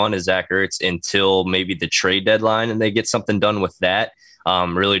to hang on to Zach Ertz until maybe the trade deadline, and they get something done with that,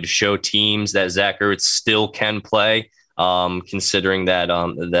 really to show teams that Zach Ertz still can play, considering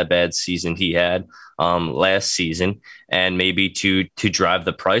that bad season he had last season, and maybe to drive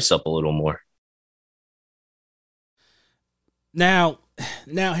the price up a little more. Now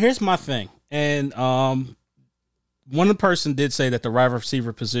here's my thing. And one person did say that the wide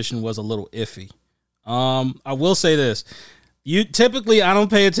receiver position was a little iffy. I will say this. I don't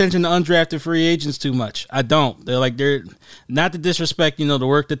pay attention to undrafted free agents too much. I don't. They're not to disrespect, the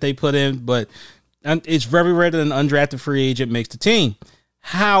work that they put in, but it's very rare that an undrafted free agent makes the team.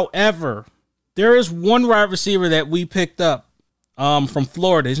 However, there is one wide receiver that we picked up from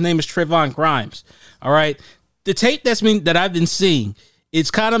Florida. His name is Trevon Grimes. All right. The tape that I've been seeing,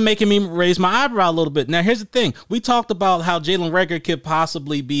 it's kind of making me raise my eyebrow a little bit. Now, here's the thing. We talked about how Jalen Reagor could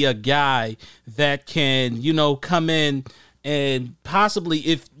possibly be a guy that can, come in and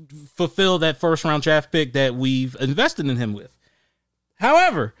possibly fulfill that first-round draft pick that we've invested in him with.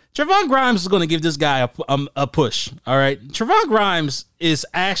 However, Trevon Grimes is going to give this guy a push, all right? Trevon Grimes is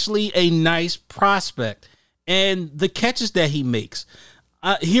actually a nice prospect, and the catches that he makes,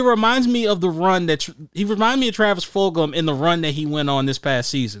 he reminds me of Travis Fulgham in the run that he went on this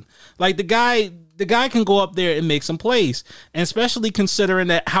past season. Like the guy can go up there and make some plays, and especially considering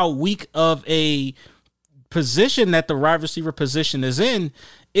that how weak of a position that the wide receiver position is in,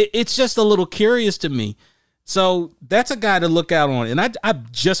 it's just a little curious to me. So that's a guy to look out on, and I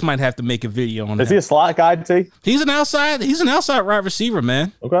just might have to make a video on that. Is he a slot guy, T? He's an outside wide receiver,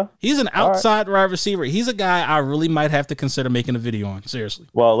 man. Okay. He's an outside wide receiver. He's a guy I really might have to consider making a video on, seriously.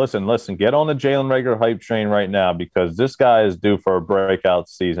 Well, listen, get on the Jalen Reagor hype train right now, because this guy is due for a breakout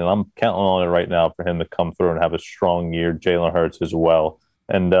season. I'm counting on it right now for him to come through and have a strong year. Jalen Hurts as well.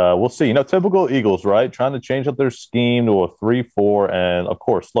 And we'll see. Typical Eagles, right? Trying to change up their scheme to a 3-4. And, of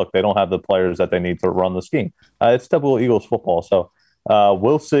course, look, they don't have the players that they need to run the scheme. It's typical Eagles football. So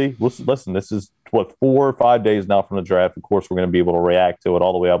we'll see. Listen, this is, 4 or 5 days now from the draft. Of course, we're going to be able to react to it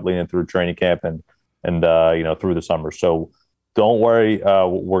all the way up leading through training camp and through the summer. So don't worry.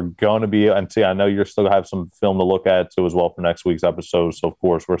 We're going to be – and see, I know you're still going to have some film to look at, too, as well for next week's episode. So, of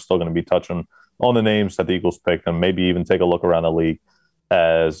course, we're still going to be touching on the names that the Eagles picked and maybe even take a look around the league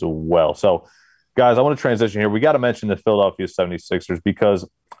as well. So, guys, I want to transition here. We got to mention the Philadelphia 76ers, because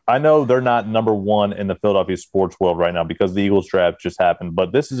I know they're not number one in the Philadelphia sports world right now because the Eagles draft just happened,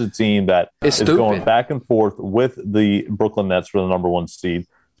 but this is a team that is going back and forth with the Brooklyn Nets for the number one seed.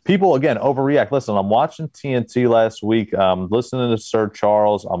 People, again, overreact. Listen, I'm watching TNT last week. I'm listening to Sir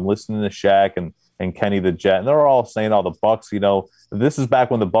Charles. I'm listening to Shaq and Kenny the Jet, and they're all saying, the Bucks, this is back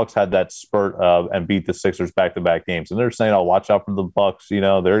when the Bucks had that spurt and beat the Sixers back-to-back games. And they're saying, watch out for the Bucks.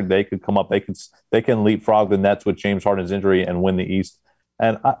 They could come up. They can leapfrog the Nets with James Harden's injury and win the East.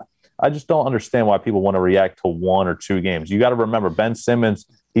 And I just don't understand why people want to react to 1 or 2 games. You got to remember, Ben Simmons,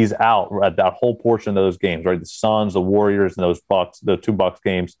 he's out at that whole portion of those games, right? The Suns, the Warriors, and the 2 Bucks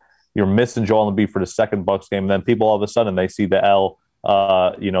games. You're missing Joel Embiid for the second Bucks game. And then people all of a sudden, they see the L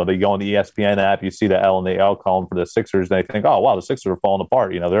They go on the ESPN app, you see the L and the L column for the Sixers, and they think, oh, wow, the Sixers are falling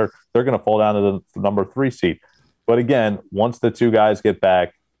apart. They're going to fall down to the number 3 seed. But again, once the two guys get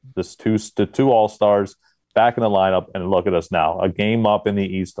back, the two All-Stars back in the lineup, and look at us now, a game up in the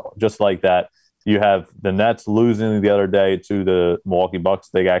East, just like that. You have the Nets losing the other day to the Milwaukee Bucks.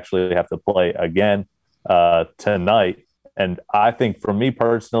 They actually have to play again tonight. And I think for me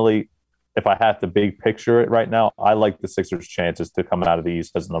personally, if I have to big picture it right now, I like the Sixers' chances to come out of the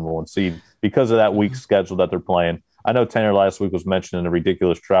East as the number 1 seed because of that weak schedule that they're playing. I know Tanner last week was mentioning a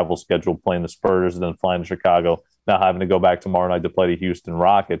ridiculous travel schedule, playing the Spurs and then flying to Chicago, now having to go back tomorrow night to play the Houston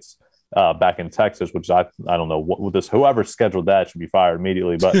Rockets back in Texas, which I don't know what this, whoever scheduled that should be fired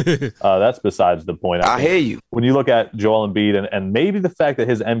immediately, but that's besides the point. I hear you. When you look at Joel Embiid and maybe the fact that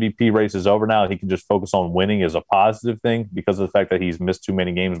his MVP race is over now, he can just focus on winning is a positive thing because of the fact that he's missed too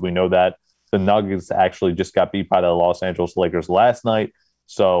many games. We know that the Nuggets actually just got beat by the Los Angeles Lakers last night.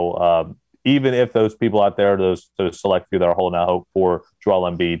 So even if those people out there, those select few that are holding out hope for Joel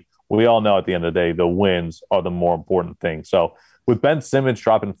Embiid, we all know at the end of the day, the wins are the more important thing. So with Ben Simmons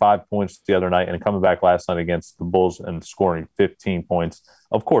dropping 5 points the other night and coming back last night against the Bulls and scoring 15 points,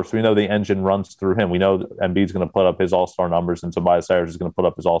 of course, we know the engine runs through him. We know Embiid's going to put up his all-star numbers and Tobias Harris is going to put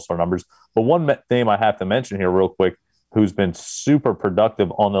up his all-star numbers. But one thing I have to mention here real quick, who's been super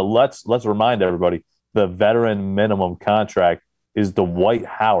productive on the let's remind everybody, the veteran minimum contract is Dwight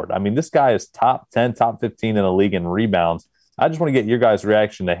Howard. I mean, this guy is top 10, top 15 in the league in rebounds. I just want to get your guys'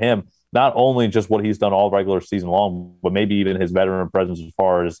 reaction to him. Not only just what he's done all regular season long, but maybe even his veteran presence as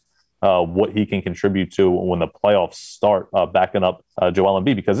far as what he can contribute to when the playoffs start, backing up Joel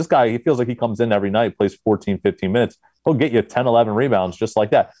Embiid. Because this guy, he feels like he comes in every night, plays 14, 15 minutes. He'll get you 10, 11 rebounds just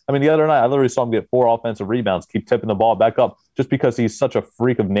like that. I mean, the other night, I literally saw him get 4 offensive rebounds, keep tipping the ball back up just because he's such a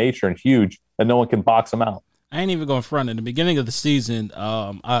freak of nature and huge that no one can box him out. I ain't even going front. In the beginning of the season,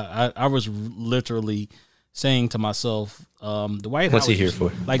 I was literally saying to myself, Dwight Howard. What's he here for?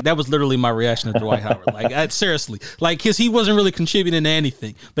 Like, that was literally my reaction to Dwight Howard. Like, seriously, like, because he wasn't really contributing to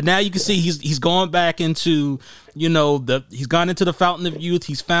anything. But now you can see he's gone back into, he's gone into the fountain of youth.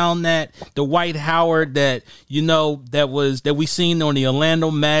 He's found that Dwight Howard that we seen on the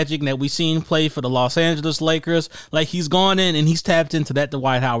Orlando Magic, that we seen play for the Los Angeles Lakers. Like, he's gone in and he's tapped into that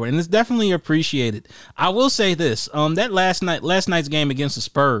Dwight Howard, and it's definitely appreciated. I will say this: that last night's game against the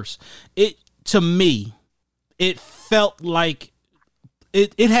Spurs, to me, it felt like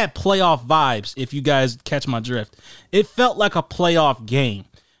it had playoff vibes, if you guys catch my drift. It felt like a playoff game.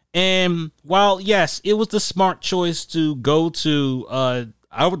 And while, yes, it was the smart choice to go to,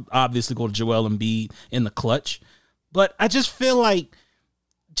 I would obviously go to Joel Embiid in the clutch. But I just feel like,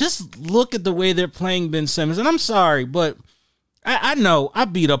 just look at the way they're playing Ben Simmons. And I'm sorry, but I know I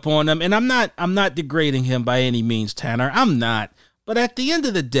beat up on him. And I'm not degrading him by any means, Tanner. I'm not. But at the end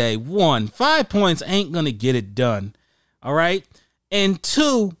of the day, 1, 5 points ain't going to get it done. All right? And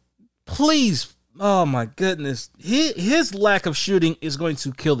 2, please, oh my goodness, his lack of shooting is going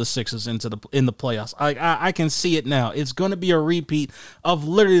to kill the Sixers in the playoffs. I can see it now. It's going to be a repeat of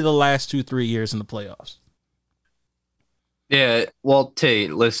literally the last 2-3 years in the playoffs. Yeah, well,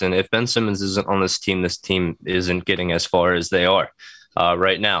 Tate, listen, if Ben Simmons isn't on this team isn't getting as far as they are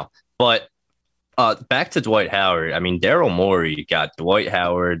right now. But back to Dwight Howard. I mean, Daryl Morey got Dwight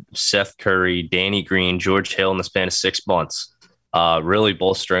Howard, Seth Curry, Danny Green, George Hill in the span of 6 months, really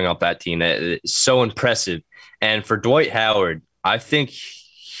bolstering up that team. It's so impressive. And for Dwight Howard, I think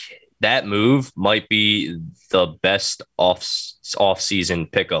that move might be the best off-season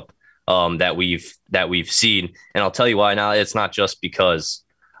pickup that we've seen. And I'll tell you why now. It's not just because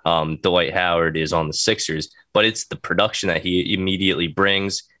Dwight Howard is on the Sixers, but it's the production that he immediately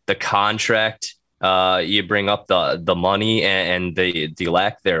brings, the contract. You bring up the money and the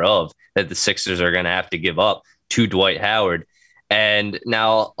lack thereof that the Sixers are going to have to give up to Dwight Howard. And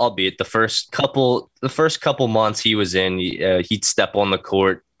now, albeit the first couple months he was in, he'd step on the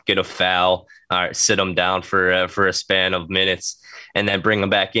court, get a foul, sit him down for a span of minutes, and then bring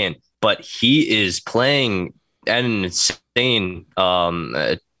him back in. But he is playing an insane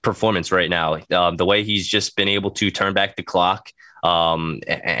performance right now. The way he's just been able to turn back the clock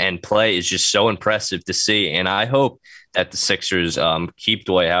and play is just so impressive to see. And I hope that the Sixers keep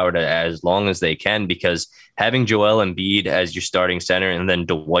Dwight Howard as long as they can, because having Joel Embiid as your starting center and then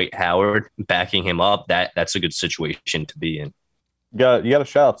Dwight Howard backing him up, that's a good situation to be in. You got to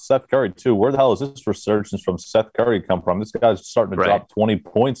shout out Seth Curry, too. Where the hell is this resurgence from Seth Curry come from? This guy's starting to drop 20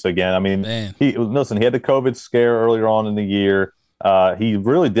 points again. I mean, he had the COVID scare earlier on in the year. He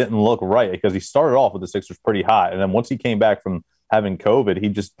really didn't look right because he started off with the Sixers pretty hot. And then once he came back from having COVID, he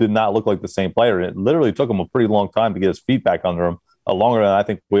just did not look like the same player. It literally took him a pretty long time to get his feet back under him longer than I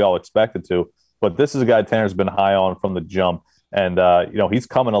think we all expected to. But this is a guy Tanner's been high on from the jump. And, he's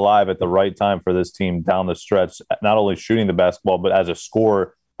coming alive at the right time for this team down the stretch, not only shooting the basketball, but as a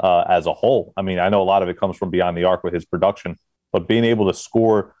scorer as a whole. I mean, I know a lot of it comes from behind the arc with his production, but being able to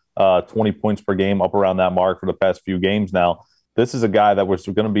score 20 points per game up around that mark for the past few games now, this is a guy that we're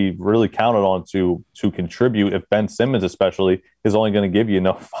going to be really counted on to contribute. If Ben Simmons especially is only going to give you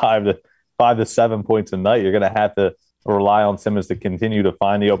 5 to 7 points a night, you're going to have to rely on Simmons to continue to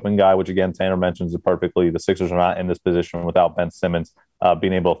find the open guy, which again Tanner mentions it perfectly. The Sixers are not in this position without Ben Simmons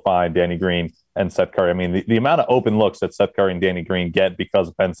being able to find Danny Green and Seth Curry. I mean, the amount of open looks that Seth Curry and Danny Green get because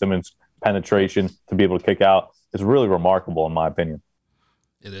of Ben Simmons' penetration to be able to kick out is really remarkable in my opinion.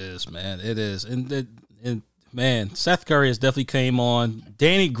 It is, man. It is. And man, Seth Curry has definitely came on.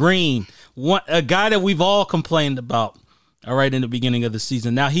 Danny Green, a guy that we've all complained about, all right, in the beginning of the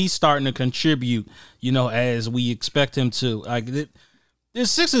season. Now he's starting to contribute, as we expect him to.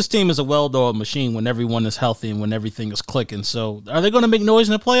 This Sixers team is a well-oiled machine when everyone is healthy and when everything is clicking. So are they going to make noise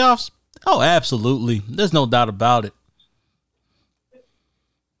in the playoffs? Oh, absolutely. There's no doubt about it.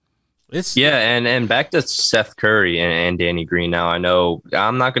 And back to Seth Curry and Danny Green. Now, I know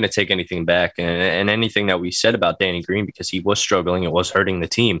I'm not going to take anything back and anything that we said about Danny Green because he was struggling. It was hurting the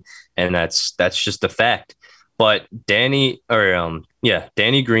team, and that's just a fact. But Danny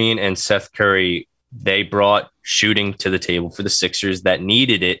Green and Seth Curry, they brought shooting to the table for the Sixers that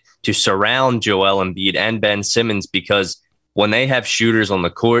needed it to surround Joel Embiid and Ben Simmons because when they have shooters on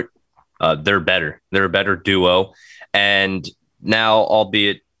the court, they're better. They're a better duo. And now,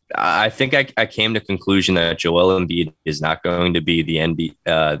 albeit, I think I came to the conclusion that Joel Embiid is not going to be the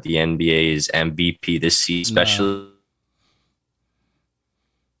NBA's MVP this season, especially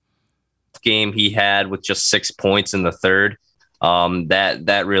game he had with just 6 points in the third.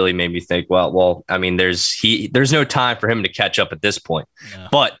 That really made me think, well, I mean, there's no time for him to catch up at this point,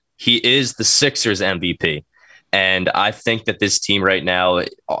 but he is the Sixers MVP. And I think that this team right now,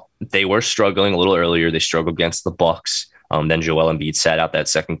 they were struggling a little earlier. They struggled against the Bucks. Then Joel Embiid sat out that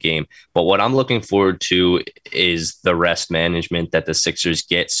second game. But what I'm looking forward to is the rest management that the Sixers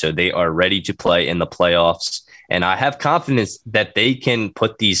get so they are ready to play in the playoffs. And I have confidence that they can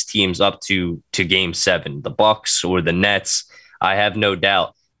put these teams up to Game 7, the Bucks or the Nets. I have no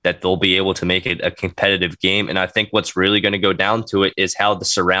doubt that they'll be able to make it a competitive game. And I think what's really going to go down to it is how the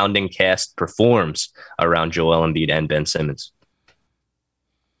surrounding cast performs around Joel Embiid and Ben Simmons.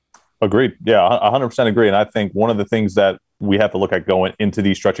 Agreed. Yeah, 100% agree. And I think one of the things that we have to look at going into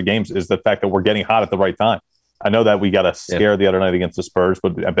these stretch of games is the fact that we're getting hot at the right time. I know that we got a scare the other night against the Spurs,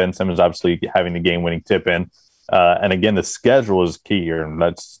 but Ben Simmons obviously having the game-winning tip in. And again, the schedule is key here. And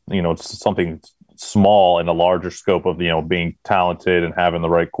that's, it's something small in a larger scope of, being talented and having the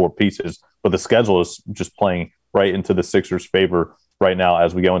right core pieces. But the schedule is just playing right into the Sixers' favor right now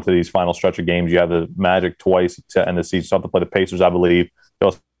as we go into these final stretch of games. You have the Magic twice to end the season. So have to play the Pacers, I believe. They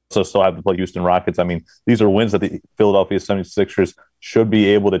also still have to play Houston Rockets. I mean, these are wins that the Philadelphia 76ers should be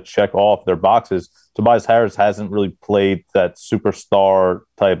able to check off their boxes. Tobias Harris hasn't really played that superstar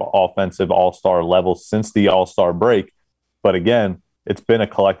type offensive all-star level since the all-star break. But again, it's been a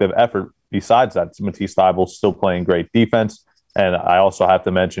collective effort. Besides that, Matisse Thybulle's still playing great defense. And I also have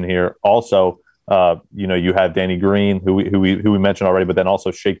to mention here also, you have Danny Green, who we mentioned already, but then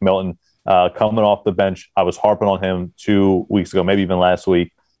also Shake Milton coming off the bench. I was harping on him 2 weeks ago, maybe even last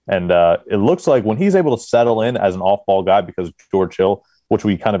week. And it looks like when he's able to settle in as an off-ball guy because of George Hill, which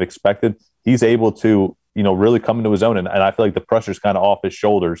we kind of expected, he's able to, really come into his own. And I feel like the pressure's kind of off his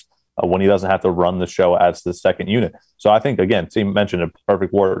shoulders when he doesn't have to run the show as the second unit. So I think, again, team mentioned in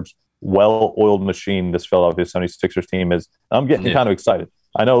perfect words, well-oiled machine this Philadelphia 76ers team is. I'm getting kind of excited.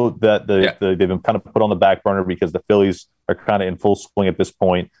 I know that they've been kind of put on the back burner because the Phillies are kind of in full swing at this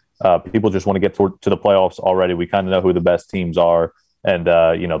point. People just want to get to the playoffs already. We kind of know who the best teams are. And,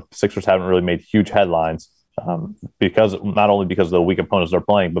 Sixers haven't really made huge headlines because not only because of the weak opponents they're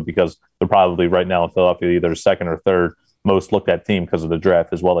playing, but because they're probably right now in Philadelphia either second or third most looked at team because of the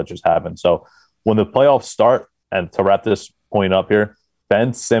draft as well that just happened. So when the playoffs start, and to wrap this point up here,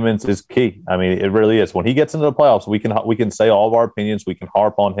 Ben Simmons is key. I mean, it really is. When he gets into the playoffs, we can say all of our opinions. We can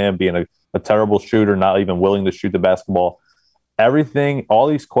harp on him being a terrible shooter, not even willing to shoot the basketball. Everything, all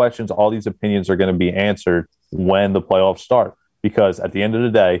these questions, all these opinions are going to be answered when the playoffs start. Because at the end of the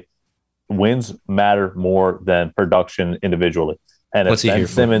day, wins matter more than production individually. And if Ben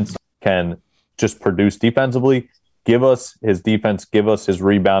Simmons can just produce defensively, give us his defense, give us his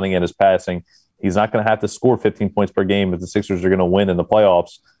rebounding and his passing, he's not going to have to score 15 points per game if the Sixers are going to win in the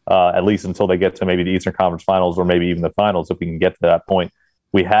playoffs, at least until they get to maybe the Eastern Conference Finals or maybe even the finals if we can get to that point.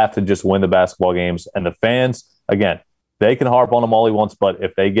 We have to just win the basketball games. And the fans, again, they can harp on him all he wants, but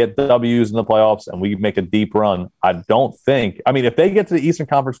if they get W's in the playoffs and we make a deep run, I don't think – I mean, if they get to the Eastern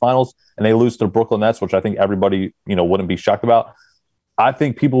Conference Finals and they lose to the Brooklyn Nets, which I think everybody, wouldn't be shocked about, I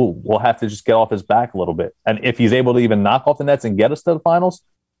think people will have to just get off his back a little bit. And if he's able to even knock off the Nets and get us to the finals,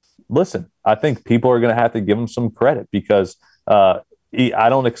 listen, I think people are going to have to give him some credit because I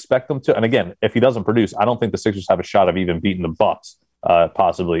don't expect them to. And again, if he doesn't produce, I don't think the Sixers have a shot of even beating the Bucks,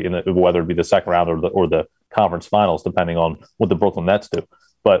 possibly, whether it be the second round or the conference finals, depending on what the Brooklyn Nets do.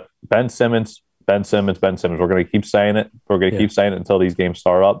 But Ben Simmons, we're going to keep saying it. We're going to keep saying it until these games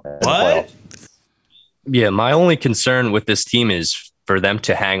start up. What? Yeah, my only concern with this team is for them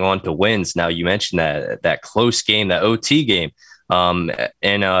to hang on to wins. Now, you mentioned that close game, that OT game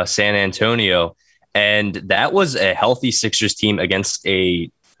in San Antonio, and that was a healthy Sixers team against a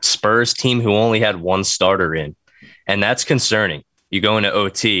Spurs team who only had one starter in, and that's concerning. You go into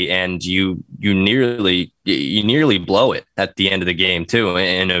OT and you nearly blow it at the end of the game too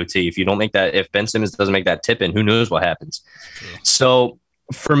in OT. If you don't make that, if Ben Simmons doesn't make that tip in, who knows what happens? So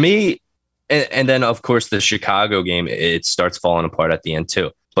for me, and then, of course, the Chicago game, it starts falling apart at the end,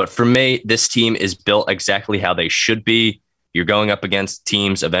 too. But for me, this team is built exactly how they should be. You're going up against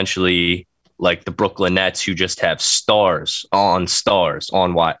teams eventually like the Brooklyn Nets who just have stars on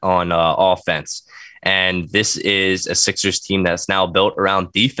offense. And this is a Sixers team that's now built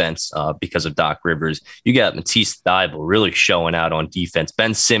around defense because of Doc Rivers. You got Matisse Thybulle really showing out on defense.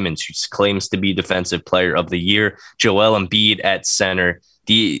 Ben Simmons, who claims to be Defensive Player of the Year. Joel Embiid at center.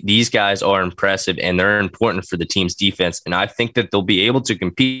 These guys are impressive and they're important for the team's defense. And I think that they'll be able to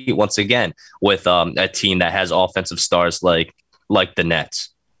compete once again with a team that has offensive stars like the Nets.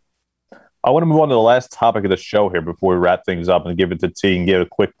 I want to move on to the last topic of the show here before we wrap things up and give it to T and get a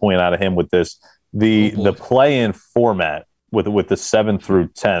quick point out of him with this. The play-in format with the 7 through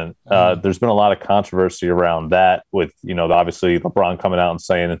 10. There's been a lot of controversy around that with, obviously LeBron coming out and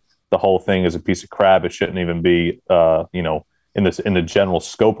saying the whole thing is a piece of crap. It shouldn't even be, in the general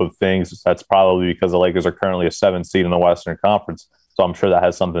scope of things. That's probably because the Lakers are currently a 7th seed in the Western Conference. So I'm sure that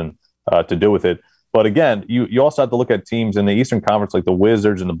has something to do with it. But again, you also have to look at teams in the Eastern Conference like the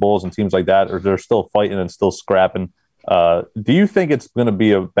Wizards and the Bulls and teams like that, or they're still fighting and still scrapping. Do you think it's going to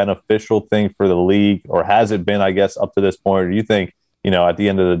be a beneficial thing for the league, or has it been, I guess, up to this point? Or do you think, at the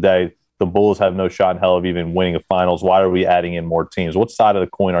end of the day, the Bulls have no shot in hell of even winning a finals? Why are we adding in more teams? What side of the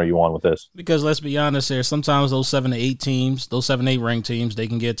coin are you on with this? Because let's be honest here, sometimes those 7 to 8 teams, those 7 to 8 ranked teams, they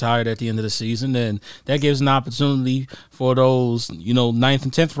can get tired at the end of the season, and that gives an opportunity for those, 9th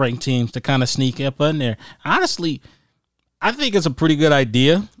and 10th ranked teams to kind of sneak up in there. Honestly, I think it's a pretty good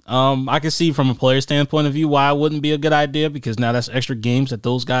idea. I can see from a player standpoint of view why it wouldn't be a good idea, because now that's extra games that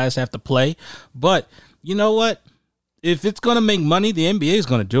those guys have to play. But you know what? If it's going to make money, the NBA is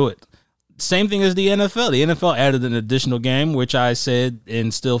going to do it. Same thing as the NFL. The NFL added an additional game, which I said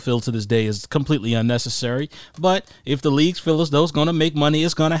and still feel to this day is completely unnecessary. But if the leagues feel as though it's going to make money,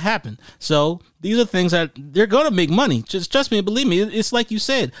 it's going to happen. So these are things that they're going to make money. Just trust me and believe me. It's like you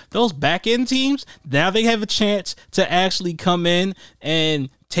said, those back-end teams, now they have a chance to actually come in and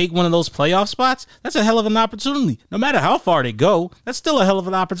take one of those playoff spots. That's a hell of an opportunity. No matter how far they go, that's still a hell of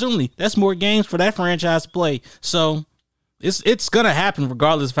an opportunity. That's more games for that franchise to play. So it's going to happen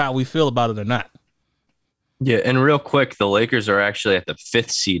regardless of how we feel about it or not. Yeah, and real quick, the Lakers are actually at the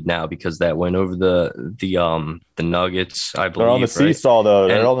 5th seed now because that went over the Nuggets, I believe. They're on the seesaw, though.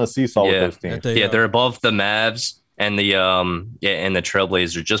 They're on the seesaw with those teams. They're above the Mavs and the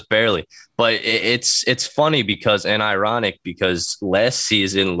Trailblazers just barely. But it's funny because, and ironic, because last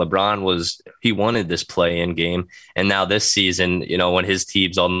season LeBron he wanted this play-in game, and now this season, when his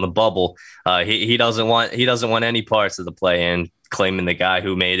team's on the bubble, he doesn't want any parts of the play-in, claiming the guy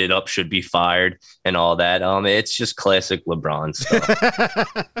who made it up should be fired and all that. It's just classic LeBron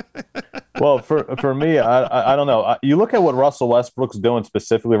stuff. Well, for me, I don't know. You look at what Russell Westbrook's doing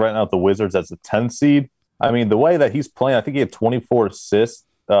specifically right now at the Wizards as a 10th seed. I mean, the way that he's playing, I think he had 24 assists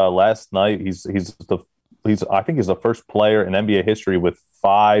last night. I think he's the first player in NBA history with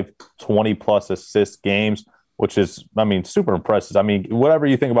 5 20-plus assist games, which is, super impressive. Whatever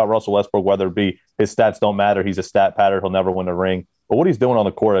you think about Russell Westbrook, whether it be his stats don't matter, he's a stat pattern, he'll never win a ring. But what he's doing on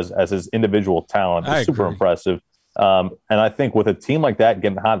the court as his individual talent is super impressive. And I think with a team like that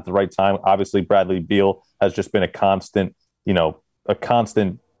getting hot at the right time, obviously Bradley Beal has just been a constant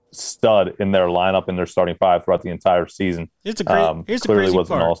stud in their lineup in their starting 5 throughout the entire season. Here's the crazy part.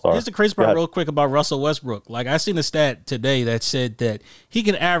 Here's the crazy part real quick about Russell Westbrook. Like, I seen a stat today that said that he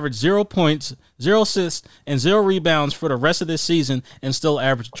can average 0 points, 0 assists, and 0 rebounds for the rest of this season and still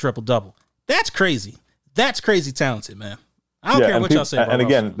average a triple-double. That's crazy. That's crazy talented, man. I don't care what y'all say about And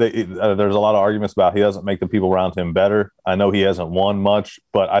again, there's a lot of arguments about he doesn't make the people around him better. I know he hasn't won much,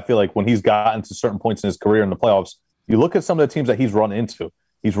 but I feel like when he's gotten to certain points in his career in the playoffs, you look at some of the teams that he's run into.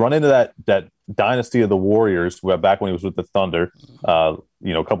 He's run into that dynasty of the Warriors back when he was with the Thunder, a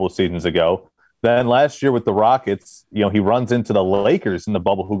couple of seasons ago. Then last year with the Rockets, he runs into the Lakers in the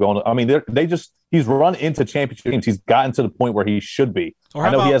bubble he's run into championship teams. He's gotten to the point where he should be. I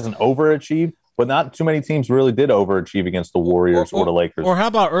know he hasn't overachieved, but not too many teams really did overachieve against the Warriors or the Lakers. Or how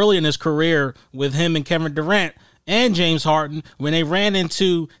about early in his career with him and Kevin Durant and James Harden when they ran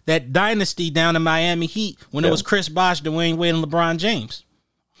into that dynasty down in Miami Heat when it was Chris Bosh, Dwayne Wade, and LeBron James.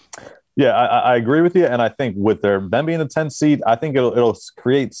 Yeah, I agree with you, and I think with them being the 10th seed, I think it'll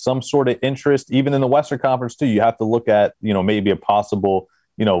create some sort of interest, even in the Western Conference too. You have to look at maybe a possible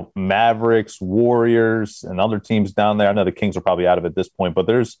Mavericks, Warriors, and other teams down there. I know the Kings are probably out of it at this point, but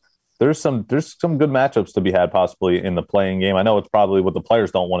there's some good matchups to be had possibly in the playing game. I know it's probably what the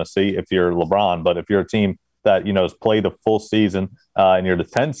players don't want to see if you're LeBron, but if you're a team that has played the full season and you're the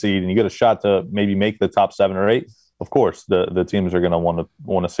 10th seed and you get a shot to maybe make the top 7 or 8. Of course, the teams are going to want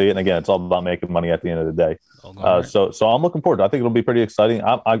to see it. And again, it's all about making money at the end of the day. So I'm looking forward to it. I think it'll be pretty exciting.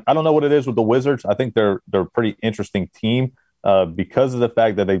 I don't know what it is with the Wizards. I think they're a pretty interesting team because of the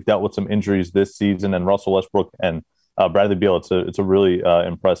fact that they've dealt with some injuries this season, and Russell Westbrook and Bradley Beal. It's a really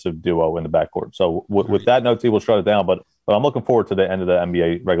impressive duo in the backcourt. So with that note, we'll shut it down. But I'm looking forward to the end of the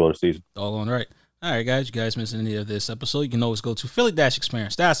NBA regular season. All on right. All right, guys, you guys missed any of this episode, you can always go to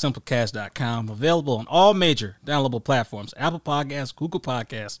philly-experience.simplecast.com, available on all major downloadable platforms, Apple Podcasts, Google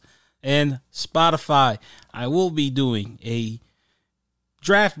Podcasts, and Spotify. I will be doing a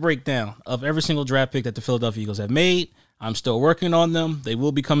draft breakdown of every single draft pick that the Philadelphia Eagles have made. I'm still working on them. They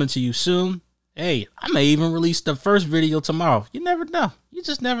will be coming to you soon. Hey, I may even release the first video tomorrow. You never know. You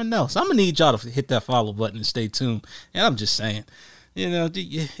just never know. So I'm going to need y'all to hit that follow button and stay tuned. And I'm just saying,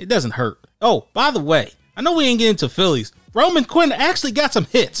 it doesn't hurt. Oh, by the way, I know we ain't getting to Phillies. Roman Quinn actually got some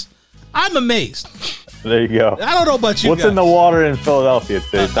hits. I'm amazed. There you go. I don't know about you What's guys. in the water in Philadelphia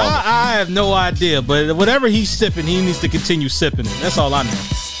today? I have no idea, but whatever he's sipping, he needs to continue sipping it. That's all I know.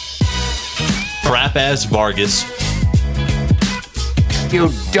 Crap-ass Vargas. You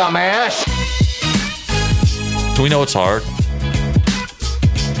dumbass. We know it's hard.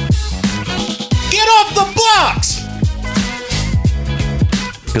 Get off the box!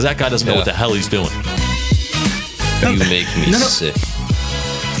 Because that guy doesn't know what the hell he's doing. You make me sick.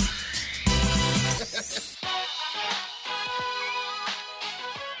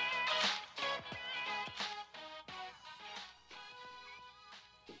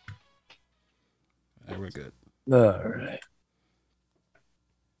 All right, we're good. All right.